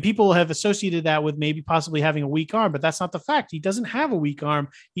 and people have associated that with maybe possibly having a weak arm, but that's not the fact. He doesn't have a weak arm.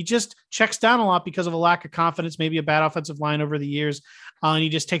 He just checks down a lot because of a lack of confidence, maybe a bad offensive line over the years, and he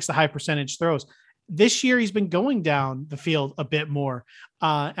just takes the high percentage throws. This year, he's been going down the field a bit more.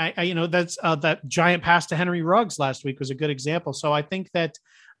 That's that giant pass to Henry Ruggs last week was a good example. So I think that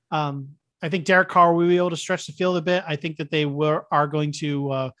Derek Carr will be able to stretch the field a bit. I think that they are going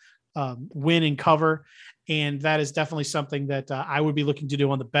to win and cover. And that is definitely something that I would be looking to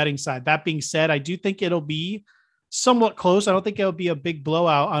do on the betting side. That being said, I do think it'll be somewhat close. I don't think it'll be a big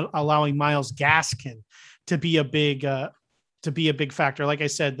blowout, allowing Myles Gaskin to be a big factor. Like I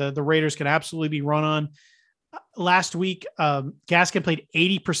said, the Raiders can absolutely be run on. Last week, Gaskin played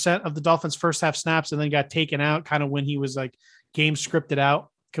 80% of the Dolphins' first half snaps and then got taken out kind of when he was like game scripted out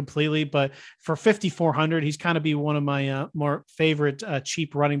completely. But for 5,400, he's kind of be one of my more favorite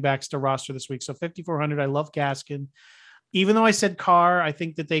cheap running backs to roster this week. So 5,400, I love Gaskin. Even though I said Carr, I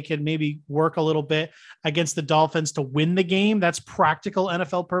think that they could maybe work a little bit against the Dolphins to win the game. That's practical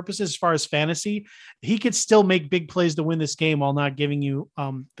NFL purposes. As far as fantasy, he could still make big plays to win this game while not giving you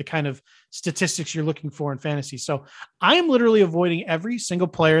the kind of statistics you're looking for in fantasy. So I am literally avoiding every single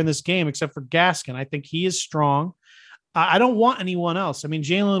player in this game except for Gaskin. I think he is strong. I don't want anyone else. I mean,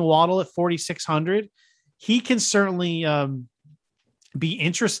 Jalen Waddle at 4,600, he can certainly be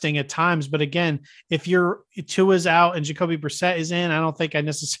interesting at times. But again, if your Tua's out and Jacoby Brissett is in, I don't think I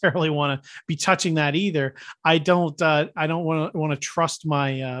necessarily want to be touching that either. I don't want to trust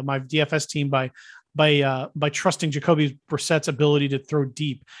my my DFS team by trusting Jacoby Brissett's ability to throw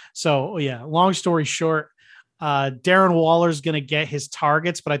deep. So yeah, long story short, Darren Waller's going to get his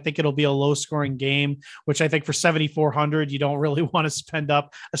targets, but I think it'll be a low scoring game, which I think for 7,400, you don't really want to spend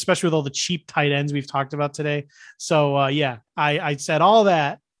up, especially with all the cheap tight ends we've talked about today. So yeah, I said all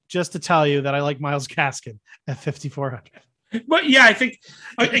that just to tell you that I like Myles Gaskin at 5,400. But yeah, I think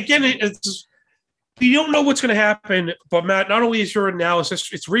again, it's, you don't know what's going to happen, but Matt, not only is your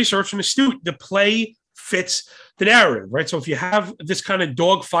analysis, it's research and astute. The play fits the narrative, right? So if you have this kind of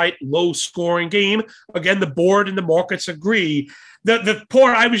dogfight, low scoring game, again, the board and the markets agree. The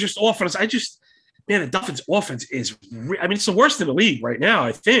part I was just off on is the Dolphins offense is, it's the worst in the league right now,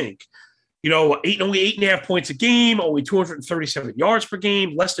 I think. Only 8.5 points a game, only 237 yards per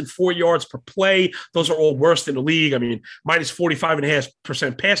game, less than 4 yards per play. Those are all worst in the league. Minus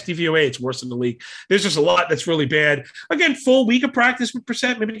 45.5% pass DVOA. It's worse in the league. There's just a lot that's really bad. Again, full week of practice with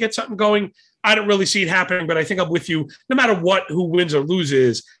Brissett, maybe to get something going. I don't really see it happening, but I think I'm with you. No matter what, who wins or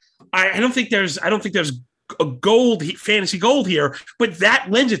loses, I don't think there's a fantasy gold here, but that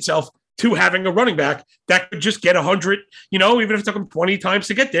lends itself to having a running back that could just get 100, even if it took him 20 times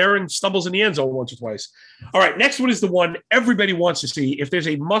to get there and stumbles in the end zone once or twice. All right, next one is the one everybody wants to see. If there's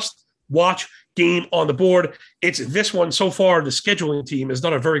a must-watch game on the board, it's this one. So far, the scheduling team has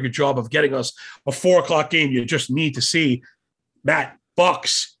done a very good job of getting us a 4:00 game you just need to see. Matt,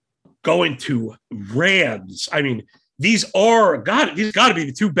 Bucks going to Rams. These got to be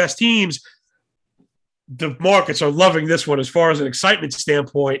the two best teams. The markets are loving this one as far as an excitement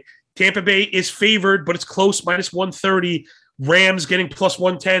standpoint. Tampa Bay is favored, but it's close, minus 130. Rams getting plus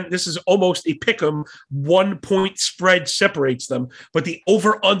 110. This is almost a pick 'em. 1 point spread separates them, but the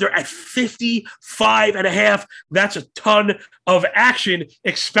over-under at 55.5. That's a ton of action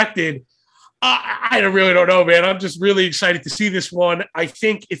expected. I really don't know, man. I'm just really excited to see this one. I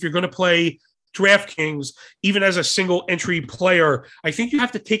think if you're going to play DraftKings, even as a single entry player, I think you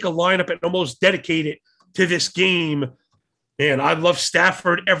have to take a lineup and almost dedicate it to this game. Man, I love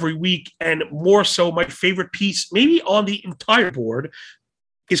Stafford every week, and more so, my favorite piece, maybe on the entire board,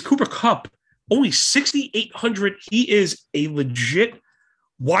 is Cooper Kupp. Only 6,800. He is a legit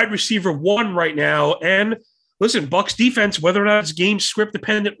wide receiver one right now. And listen, Bucs defense, whether or not it's game script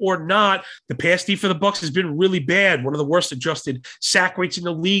dependent or not, the pass D for the Bucs has been really bad. One of the worst adjusted sack rates in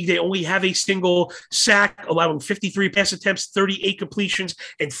the league. They only have a single sack, allowing 53 pass attempts, 38 completions,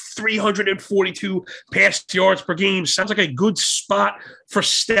 and 342 pass yards per game. Sounds like a good spot for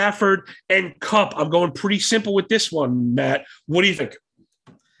Stafford and Kupp. I'm going pretty simple with this one, Matt. What do you think?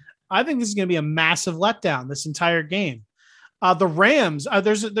 I think this is going to be a massive letdown this entire game. The Rams,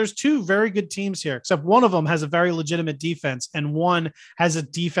 there's two very good teams here, except one of them has a very legitimate defense and one has a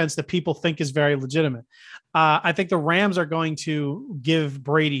defense that people think is very legitimate. I think the Rams are going to give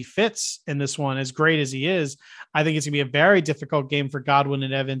Brady fits in this one, as great as he is. I think it's going to be a very difficult game for Godwin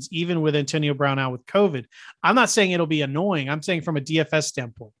and Evans, even with Antonio Brown out with COVID. I'm not saying it'll be annoying. I'm saying from a DFS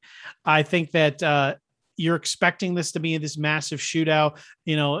standpoint, I think that you're expecting this to be this massive shootout,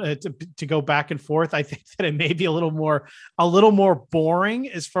 to go back and forth. I think that it may be a little more boring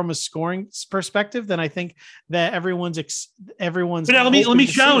is from a scoring perspective than I think that everyone's. But now let me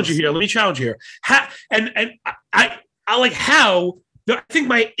challenge you here. Let me challenge you here. I like how. I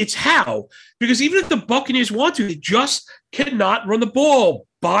think it's how, because even if the Buccaneers want to, they just cannot run the ball.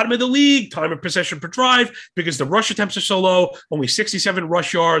 Bottom of the league, time of possession per drive, because the rush attempts are so low, only 67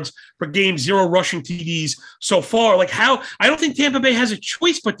 rush yards per game, 0 rushing TDs so far. Like how, I don't think Tampa Bay has a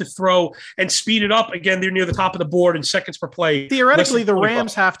choice but to throw and speed it up. Again, they're near the top of the board in seconds per play. Theoretically, the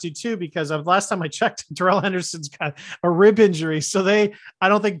Rams have to too, because of last time I checked, Darrell Henderson's got a rib injury. So I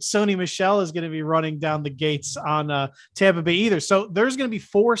don't think Sony Michel is going to be running down the gates on Tampa Bay either. So there's going to be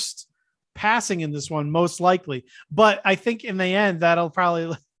forced passing in this one, most likely. But I think in the end, that'll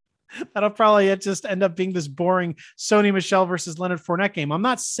probably just end up being this boring Sony Michel versus Leonard Fournette game. I'm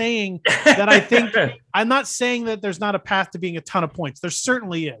not saying that I'm not saying that there's not a path to being a ton of points. There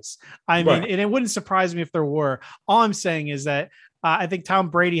certainly is. I mean, and it wouldn't surprise me if there were. All I'm saying is that I think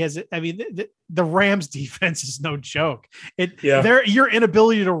Tom Brady has, the Rams defense is no joke. Your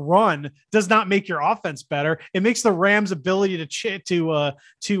inability to run does not make your offense better. It makes the Rams' ability to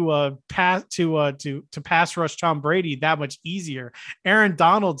pass rush Tom Brady that much easier. Aaron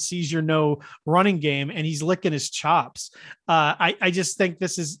Donald sees your no running game and he's licking his chops. I just think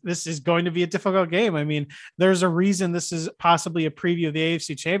this is going to be a difficult game. I mean, there's a reason this is possibly a preview of the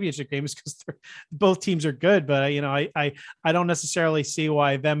AFC Championship games because both teams are good, but I don't necessarily see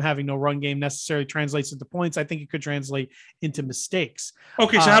why them having no run game necessarily translates into points. I think it could translate into mistakes.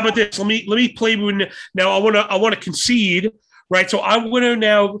 Okay, so how about this? Let me play now. I want to concede, right? So I'm going to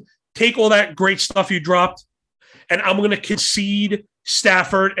now take all that great stuff you dropped, and I'm going to concede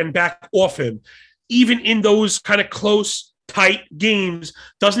Stafford and back off him, even in those kind of close, tight games.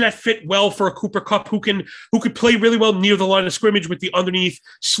 Doesn't that fit well for a Cooper Kupp who could play really well near the line of scrimmage with the underneath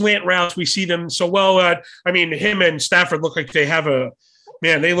slant routes? We see them so well at. I mean, him and Stafford look like they have a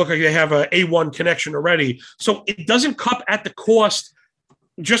A1 connection already. So it doesn't Kupp at the cost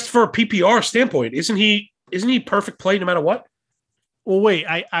just for a PPR standpoint. Isn't he perfect play no matter what? Well, wait,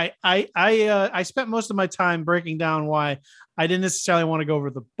 I spent most of my time breaking down why I didn't necessarily want to go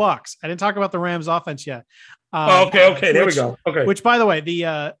over the Bucs. I didn't talk about the Rams offense yet. Okay. There we go. Okay. Which, by the way,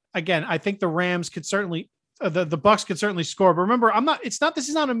 again, I think the Rams could certainly, the Bucs could certainly score. But remember, this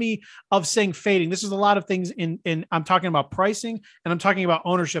is not a me of saying fading. This is a lot of things in I'm talking about pricing and I'm talking about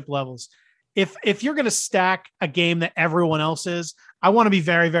ownership levels. If you're going to stack a game that everyone else is, I want to be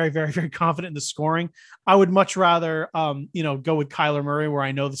very, very, very, very confident in the scoring. I would much rather, go with Kyler Murray, where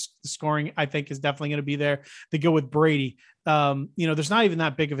I know the scoring I think is definitely going to be there, than go with Brady. There's not even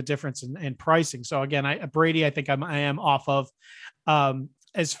that big of a difference in pricing. So again, Brady, I think I am off of.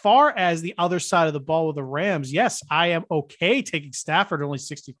 As far as the other side of the ball with the Rams, yes, I am okay taking Stafford only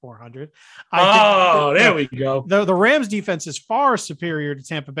 6,400. There we go. The Rams defense is far superior to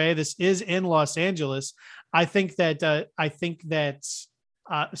Tampa Bay. This is in Los Angeles. I think that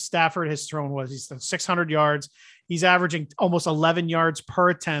Stafford has thrown he's done 600 yards. He's averaging almost 11 yards per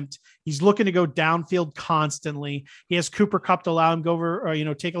attempt. He's looking to go downfield constantly. He has Cooper Kupp to allow him go over,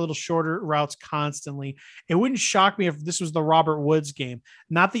 take a little shorter routes constantly. It wouldn't shock me if this was the Robert Woods game.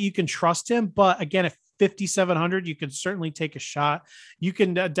 Not that you can trust him, but again, if 5,700, you can certainly take a shot. You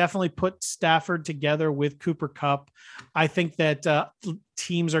can definitely put Stafford together with Cooper Kupp. I think that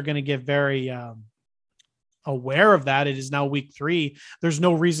teams are going to get very aware of that. It is now week 3. There's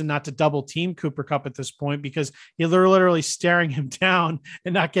no reason not to double team Cooper Kupp at this point because you're literally staring him down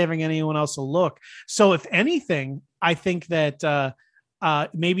and not giving anyone else a look. So if anything, I think that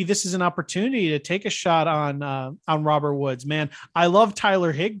maybe this is an opportunity to take a shot on Robert Woods. Man, I love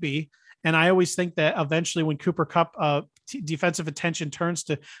Tyler Higbee. And I always think that eventually when Cooper Kupp defensive attention turns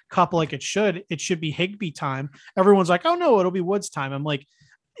to Kupp like it should be Higbee time. Everyone's like, oh no, it'll be Woods time. I'm like,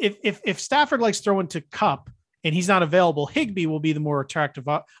 if Stafford likes throwing to Kupp and he's not available, Higbee will be the more attractive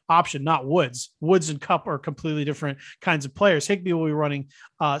option, not Woods. Woods and Kupp are completely different kinds of players. Higbee will be running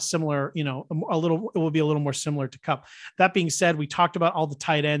similar, it will be a little more similar to Kupp. That being said, we talked about all the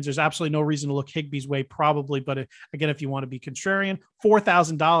tight ends. There's absolutely no reason to look Higbee's way probably, but again, if you want to be contrarian,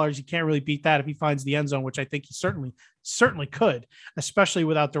 $4,000, you can't really beat that if he finds the end zone, which I think he certainly could, especially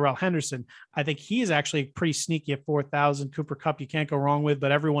without Darrell Henderson. I think he is actually pretty sneaky at 4,000. Cooper Kupp, you can't go wrong with,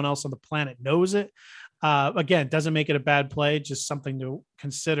 but everyone else on the planet knows it. Again, doesn't make it a bad play, just something to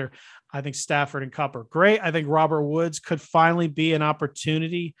consider. I think Stafford and Kupp are great. I think Robert Woods could finally be an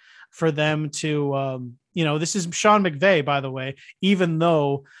opportunity for them to, this is Sean McVay, by the way, even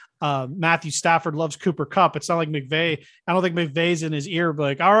though Matthew Stafford loves Cooper Kupp. It's not like McVay. I don't think McVay's in his ear, but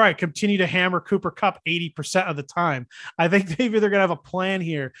like, all right, continue to hammer Cooper Kupp 80% of the time. I think maybe they're going to have a plan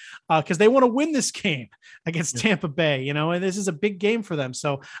here because they want to win this game against Tampa Bay, and this is a big game for them.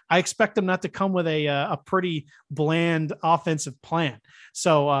 So I expect them not to come with a pretty bland offensive plan.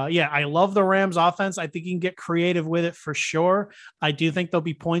 So I love the Rams offense. I think you can get creative with it for sure. I do think there'll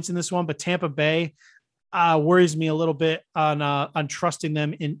be points in this one, but Tampa Bay worries me a little bit on trusting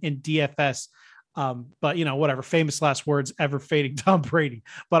them in DFS. But whatever, famous last words, ever fading Tom Brady.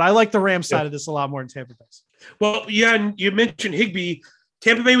 But I like the Rams side of this a lot more than Tampa Bay's. Well, yeah, and you mentioned Higbee.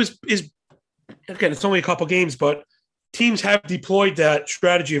 Tampa Bay is again, it's only a couple games, but teams have deployed that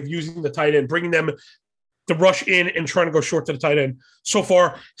strategy of using the tight end, bringing them to rush in and trying to go short to the tight end. So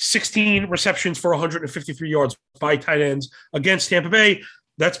far, 16 receptions for 153 yards by tight ends against Tampa Bay.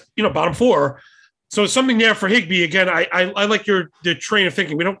 That's bottom 4. So something there for Higbee. Again, I like the train of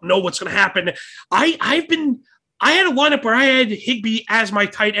thinking. We don't know what's going to happen. I had a lineup where I had Higbee as my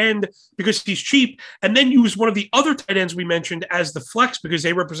tight end because he's cheap, and then used one of the other tight ends we mentioned as the flex because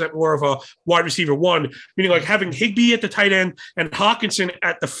they represent more of a wide receiver 1, meaning like having Higbee at the tight end and Hawkinson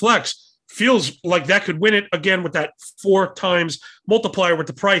at the flex feels like that could win it again with that 4 times multiplier with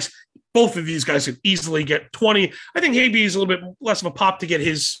the price. Both of these guys could easily get 20. I think Higbee is a little bit less of a pop to get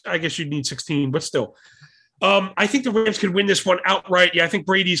his. I guess you'd need 16, but still. I think the Rams could win this one outright. Yeah, I think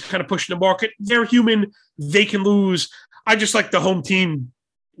Brady's kind of pushing the market. They're human. They can lose. I just like the home team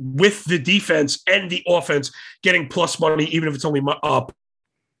with the defense and the offense getting plus money, even if it's only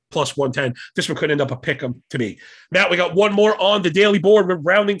plus 110. This one could end up a pick 'em to me. Now we got one more on the daily board. We're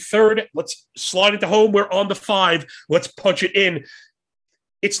rounding third. Let's slide it to home. We're on the 5. Let's punch it in.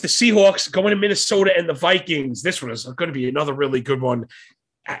 It's the Seahawks going to Minnesota and the Vikings. This one is going to be another really good one.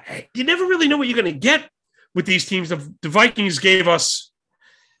 You never really know what you're going to get with these teams. The Vikings gave us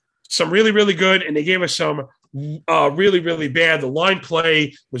some really, really good, and they gave us some really, really bad. The line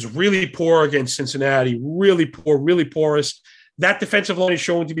play was really poor against Cincinnati. Really poor, really porous. That defensive line is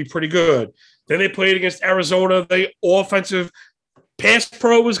showing to be pretty good. Then they played against Arizona. The offensive pass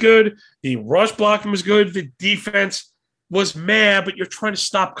pro was good. The rush blocking was good. The defense was mad, but you're trying to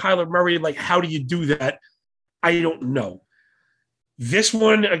stop Kyler Murray. Like, how do you do that? I don't know. This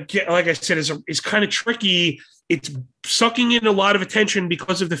one, again, like I said, is kind of tricky. It's sucking in a lot of attention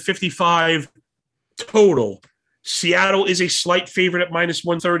because of the 55 total. Seattle is a slight favorite at minus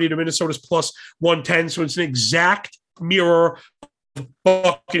 130 to Minnesota's plus 110. So it's an exact mirror of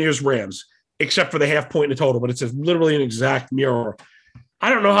Buccaneers Rams, except for the half point in the total, but it's literally an exact mirror. I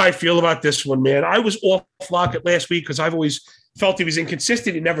don't know how I feel about this one, man. I was off Lockett last week because I've always felt he was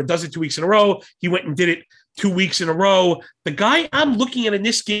inconsistent. He never does it 2 weeks in a row. He went and did it 2 weeks in a row. The guy I'm looking at in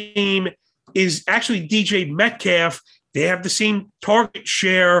this game is actually DJ Metcalf. They have the same target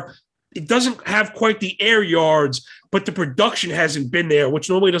share. It doesn't have quite the air yards, but the production hasn't been there, which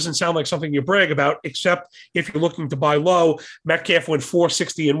normally doesn't sound like something you brag about, except if you're looking to buy low. Metcalf went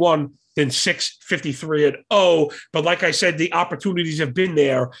 460-1, then 653-0. But like I said, the opportunities have been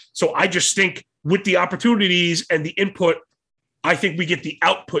there. So I just think with the opportunities and the input, I think we get the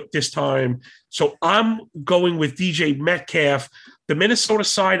output this time. So I'm going with DJ Metcalf. The Minnesota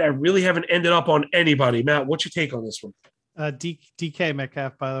side, I really haven't ended up on anybody. Matt, what's your take on this one? DK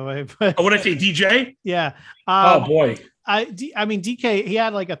Metcalf, by the way. Oh, what did I say, DJ? Yeah. Oh boy. I mean, DK, he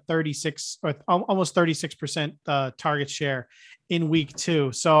had like a 36 or almost 36% target share in week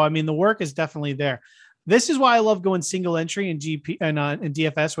 2. So, I mean, the work is definitely there. This is why I love going single entry in GP and in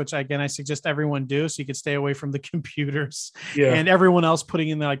DFS, which again, I suggest everyone do so you can stay away from the computers and everyone else putting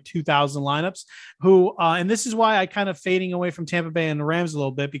in like 2,000 lineups and this is why I kind of fading away from Tampa Bay and the Rams a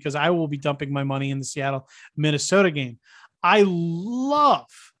little bit, because I will be dumping my money in the Seattle Minnesota game. I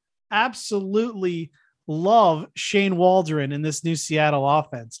absolutely love Shane Waldron in this new Seattle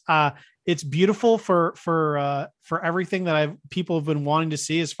offense. It's beautiful for everything that people have been wanting to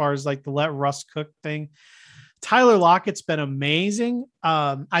see as far as like the let Russ cook thing. Tyler Lockett's been amazing.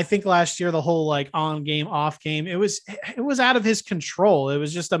 I think last year, the whole like on game, off game, it was out of his control. It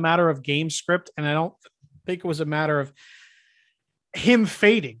was just a matter of game script. And I don't think it was a matter of him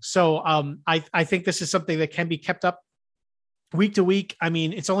fading. So I think this is something that can be kept up week to week. I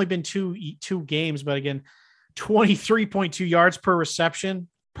mean, it's only been two games, but again, 23.2 yards per reception,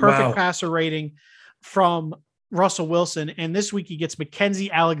 perfect passer rating from Russell Wilson. And this week he gets Mackenzie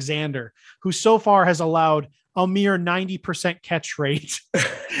Alexander, who so far has allowed a mere 90% catch rate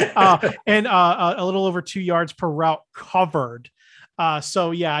and a little over 2 yards per route covered.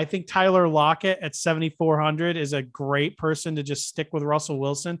 So yeah, I think Tyler Lockett at 7,400 is a great person to just stick with Russell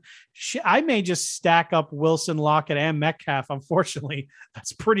Wilson. I may just stack up Wilson, Lockett, and Metcalf. Unfortunately,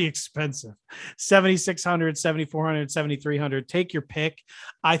 that's pretty expensive. 7,600, 7,400, 7,300. Take your pick.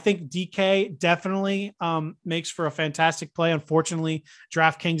 I think DK definitely makes for a fantastic play. Unfortunately,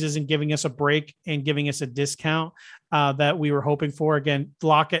 DraftKings isn't giving us a break and giving us a discount that we were hoping for. Again,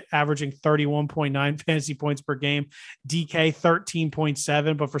 Lockett averaging 31.9 fantasy points per game, DK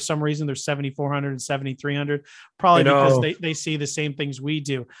 13.7, but for some reason they're 7,400 and 7,300, probably because they see the same things we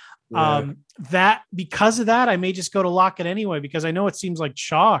do. Yeah. Because of that, I may just go to Lockett anyway, because I know it seems like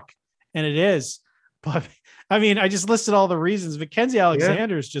chalk, and it is. But I mean, I just listed all the reasons. Mackenzie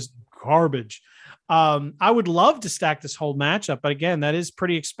Alexander is just garbage. I would love to stack this whole matchup, but again, that is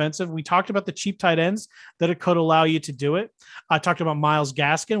pretty expensive. We talked about the cheap tight ends that it could allow you to do it. I talked about Myles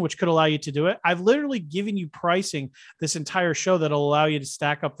Gaskin, which could allow you to do it. I've literally given you pricing this entire show that'll allow you to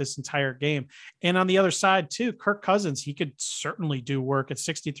stack up this entire game. And on the other side too, Kirk Cousins, he could certainly do work at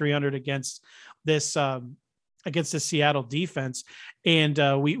 6,300 against this Seattle defense.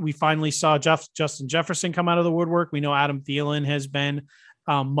 And we finally saw Justin Jefferson come out of the woodwork. We know Adam Thielen has been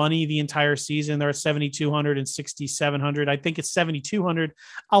money the entire season. They're at 7,200 and 6,700. I think it's 7,200.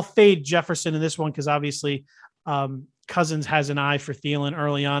 I'll fade Jefferson in this one because obviously Cousins has an eye for Thielen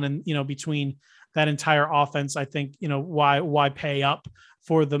early on, and between that entire offense, I think why pay up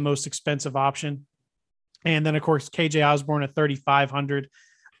for the most expensive option. And then of course KJ Osborne at 3,500.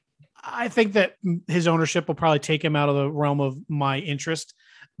 I think that his ownership will probably take him out of the realm of my interest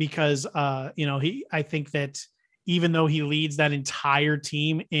because I think that even though he leads that entire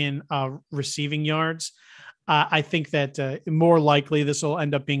team in receiving yards, I think that more likely this will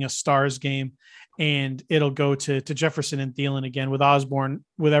end up being a stars game, and it'll go to Jefferson and Thielen again with Osborne,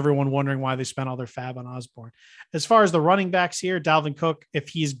 with everyone wondering why they spent all their fab on Osborne. As far as the running backs here, Dalvin Cook, if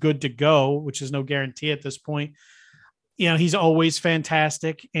he's good to go, which is no guarantee at this point, he's always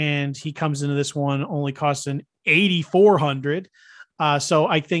fantastic, and he comes into this one only costing 8,400. So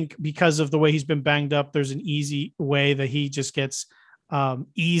I think because of the way he's been banged up, there's an easy way that he just gets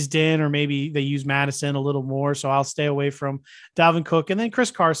eased in, or maybe they use Madison a little more. So I'll stay away from Dalvin Cook. And then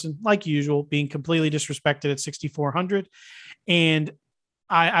Chris Carson, like usual, being completely disrespected at 6,400. And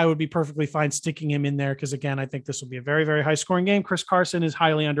I would be perfectly fine sticking him in there because, again, I think this will be a very, very high scoring game. Chris Carson is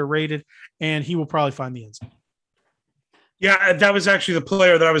highly underrated, and he will probably find the end zone. Yeah, that was actually the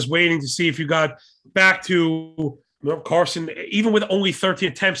player that I was waiting to see if you got back to. Carson, even with only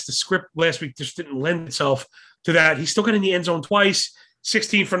 13 attempts, the script last week just didn't lend itself to that. He still got in the end zone twice,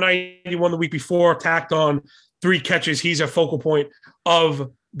 16 for 91 the week before, tacked on 3 catches. He's a focal point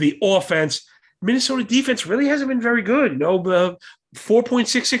of the offense. Minnesota defense really hasn't been very good.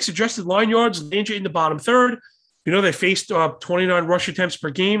 4.66 adjusted line yards, Landry in the bottom third. They faced 29 rush attempts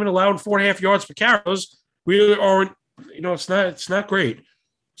per game and allowed 4.5 yards per carry. Those really aren't, it's not great.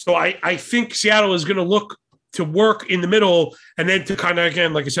 So I think Seattle is going to look to work in the middle and then to kind of,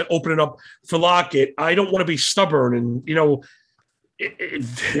 again, like I said, open it up for Lockett. I don't want to be stubborn. And,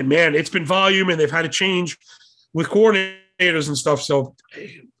 man, it's been volume and they've had to change with coordinators and stuff. So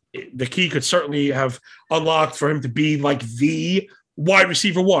the key could certainly have unlocked for him to be like the wide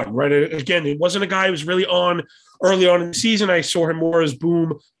receiver one, right? Again, it wasn't a guy who was really on early on in the season. I saw him more as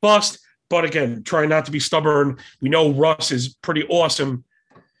boom bust, but again, trying not to be stubborn. We know Russ is pretty awesome.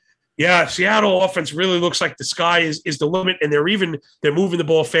 Yeah, Seattle offense really looks like the sky is the limit, and they're moving the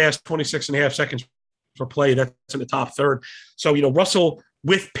ball fast, 26 and a half seconds per play. That's in the top third. So, Russell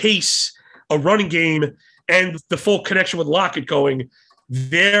with pace, a running game, and the full connection with Lockett going,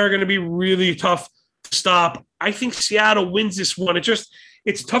 they're going to be really tough to stop. I think Seattle wins this one.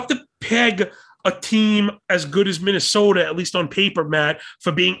 It's tough to peg a team as good as Minnesota, at least on paper, Matt,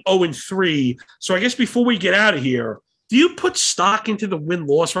 for being 0-3. So I guess before we get out of here, do you put stock into the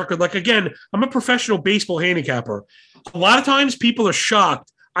win-loss record? Like, again, I'm a professional baseball handicapper. A lot of times people are shocked.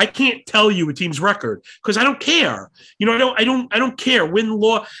 I can't tell you a team's record because I don't care. I don't care.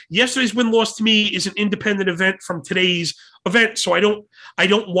 Win-loss. Yesterday's win-loss to me is an independent event from today's event, so I don't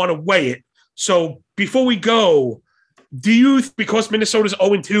want to weigh it. So before we go, do you, because Minnesota's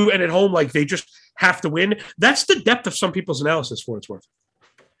 0-2 and at home, like they just have to win? That's the depth of some people's analysis for what it's worth.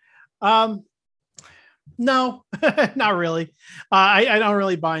 No, not really. I don't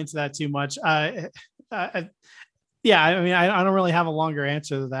really buy into that too much. I don't really have a longer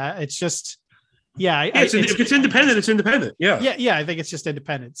answer to that. It's just, if it's independent, it's independent. Yeah. I think it's just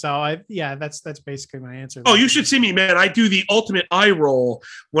independent. So that's basically my answer. Oh, you should see me, man. I do the ultimate eye roll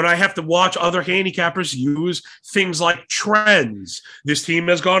when I have to watch other handicappers use things like trends. This team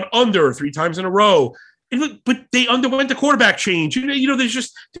has gone under 3 times in a row. But they underwent the quarterback change.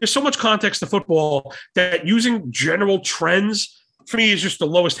 There's so much context to football that using general trends for me is just the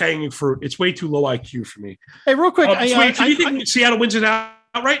lowest hanging fruit. It's way too low IQ for me. Hey, real quick, do you think Seattle wins it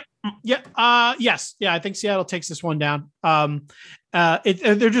outright? Yeah. Yes. Yeah. I think Seattle takes this one down.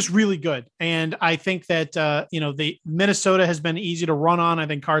 They're just really good. And I think that, the Minnesota has been easy to run on. I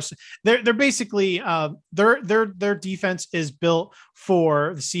think Carson, they're basically, their defense is built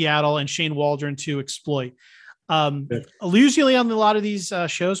for Seattle and Shane Waldron to exploit. Usually on a lot of these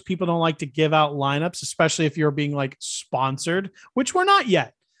shows, people don't like to give out lineups, especially if you're being like sponsored, which we're not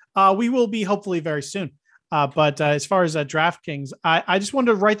yet. We will be hopefully very soon. But as far as DraftKings, I just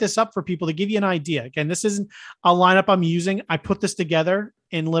wanted to write this up for people to give you an idea. Again, this isn't a lineup I'm using. I put this together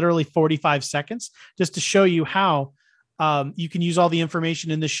in literally 45 seconds just to show you how you can use all the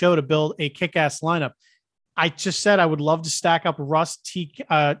information in the show to build a kick-ass lineup. I just said I would love to stack up Russ,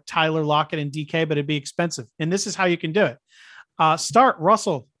 Tyler Lockett, and DK, but it'd be expensive. And this is how you can do it. Start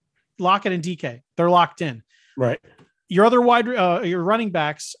Russell, Lockett, and DK. They're locked in. Right. Your other your running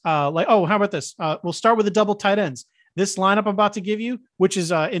backs, how about this? We'll start with the double tight ends. This lineup I'm about to give you, which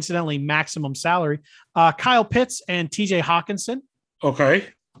is incidentally maximum salary, Kyle Pitts and TJ Hawkinson. Okay.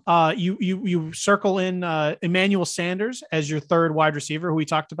 You circle in Emmanuel Sanders as your third wide receiver, who we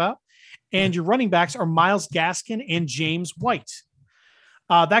talked about, And your running backs are Myles Gaskin and James White.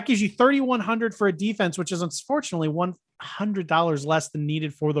 That gives you $3,100 for a defense, which is unfortunately $100 less than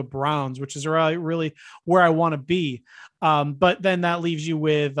needed for the Browns, which is really where I want to be. But then that leaves you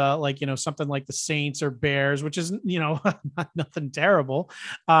with something like the Saints or Bears, which is, nothing terrible.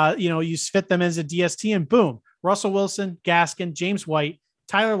 You fit them as a DST and boom, Russell Wilson, Gaskin, James White,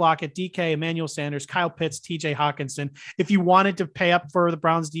 Tyler Lockett, DK, Emmanuel Sanders, Kyle Pitts, TJ Hawkinson. If you wanted to pay up for the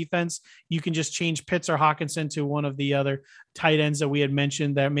Browns defense, you can just change Pitts or Hawkinson to one of the other tight ends that we had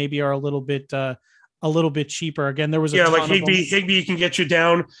mentioned that maybe are a little bit cheaper. Again, there was like Higbee can get you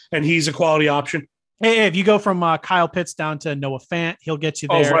down, and he's a quality option. Hey, if you go from Kyle Pitts down to Noah Fant, he'll get you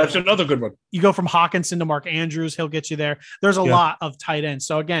there. Oh, right. That's another good one. You go from Hawkinson to Mark Andrews, he'll get you there. There's a lot of tight ends.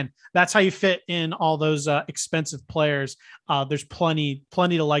 So again, that's how you fit in all those expensive players. There's plenty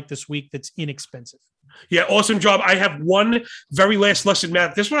to like this week that's inexpensive. Yeah, awesome job. I have one very last lesson,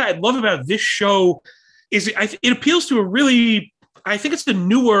 Matt. This is what I love about this show is it appeals to I think it's the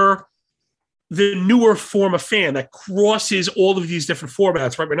newer form of fan that crosses all of these different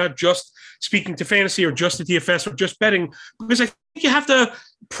formats, right? We're not just speaking to fantasy or just to DFS or just betting, because I think you have to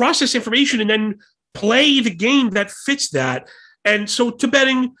process information and then play the game that fits that. And so to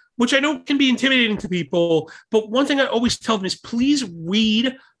betting, which I know can be intimidating to people, but one thing I always tell them is please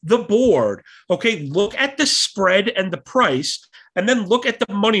read the board. Okay, look at the spread and the price, and then look at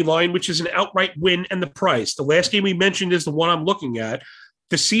the money line, which is an outright win, and the price. The last game we mentioned is the one I'm looking at.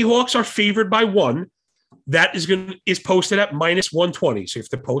 The Seahawks are favored by 1. That is posted at -120. So you have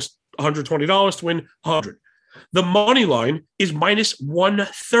to post $120 to win 100. The money line is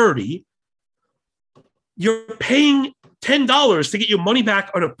 -130. You're paying $10 to get your money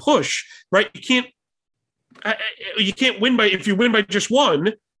back on a push, right? You can't win if you win by just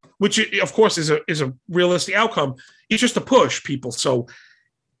 1, which of course is a realistic outcome. It's just a push, people. So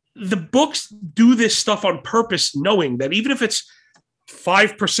the books do this stuff on purpose, knowing that even if it's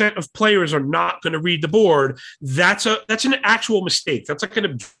 5% of players are not going to read the board, that's an actual mistake. That's like an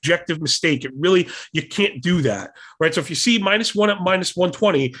objective mistake. You can't do that, right? So if you see -1 at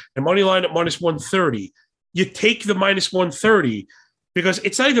 -120 and money line at -130, you take the -130 because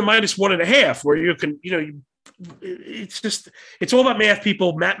it's not even -1.5 where you can, it's all about math,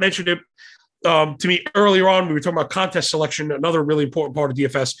 people. Matt mentioned it to me earlier on. We were talking about contest selection, another really important part of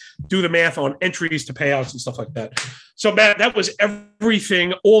DFS. Do the math on entries to payouts and stuff like that. So, Matt, that was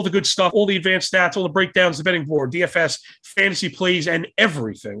everything, all the good stuff, all the advanced stats, all the breakdowns, the betting board, DFS, fantasy plays, and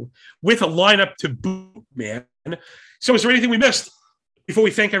everything with a lineup to boot, man. So is there anything we missed before we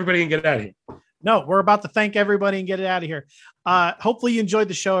thank everybody and get out of here? No, we're about to thank everybody and get it out of here. Hopefully you enjoyed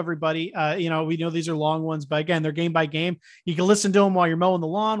the show, everybody. We know these are long ones, but again, they're game by game. You can listen to them while you're mowing the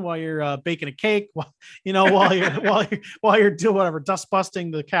lawn, while you're baking a cake, while you're doing whatever, dust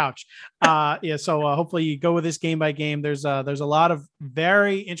busting the couch. So hopefully you go with this game by game. There's a lot of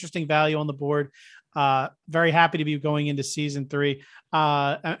very interesting value on the board. Very happy to be going into season 3.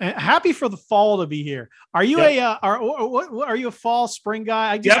 Happy for the fall to be here. Are you are you a fall spring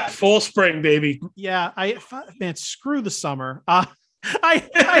guy? Fall spring, baby. Yeah, man, screw the summer. I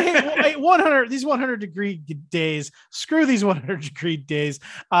hate 100 these 100-degree days. Screw these 100-degree days.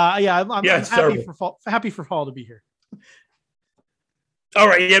 I'm happy for fall to be here. All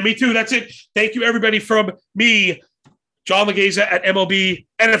right, yeah, me too. That's it. Thank you, everybody, from me, John Legeza at MLB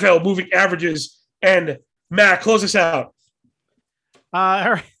NFL Moving Averages, and Matt, close us out.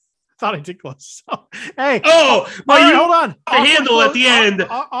 All right. Thought I did close. So, hey. Oh, well, hold on. The handle at the end.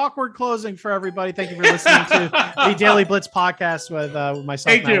 Awkward closing for everybody. Thank you for listening to the Daily Blitz podcast with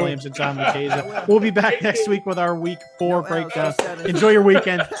myself, Matt Williams, and John Legeza. We'll be back next week with our week 4 breakdown. Enjoy your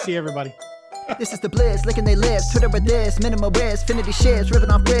weekend. See everybody. This is the Blitz, licking they lips, Twitter with this, minimal risk, finity shits,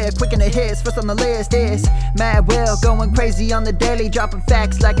 ripping off grid, quick in the hits, first on the list is Mad Will, going crazy on the daily, dropping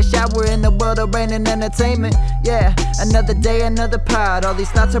facts like a shower in the world of rain and entertainment. Yeah, another day, another pod, all these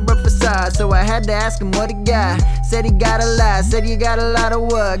thoughts are a facade, so I had to ask him what he got. Said he got a lot, said you got a lot of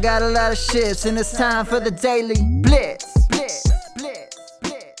what, got a lot of shits, and it's time for the Daily Blitz.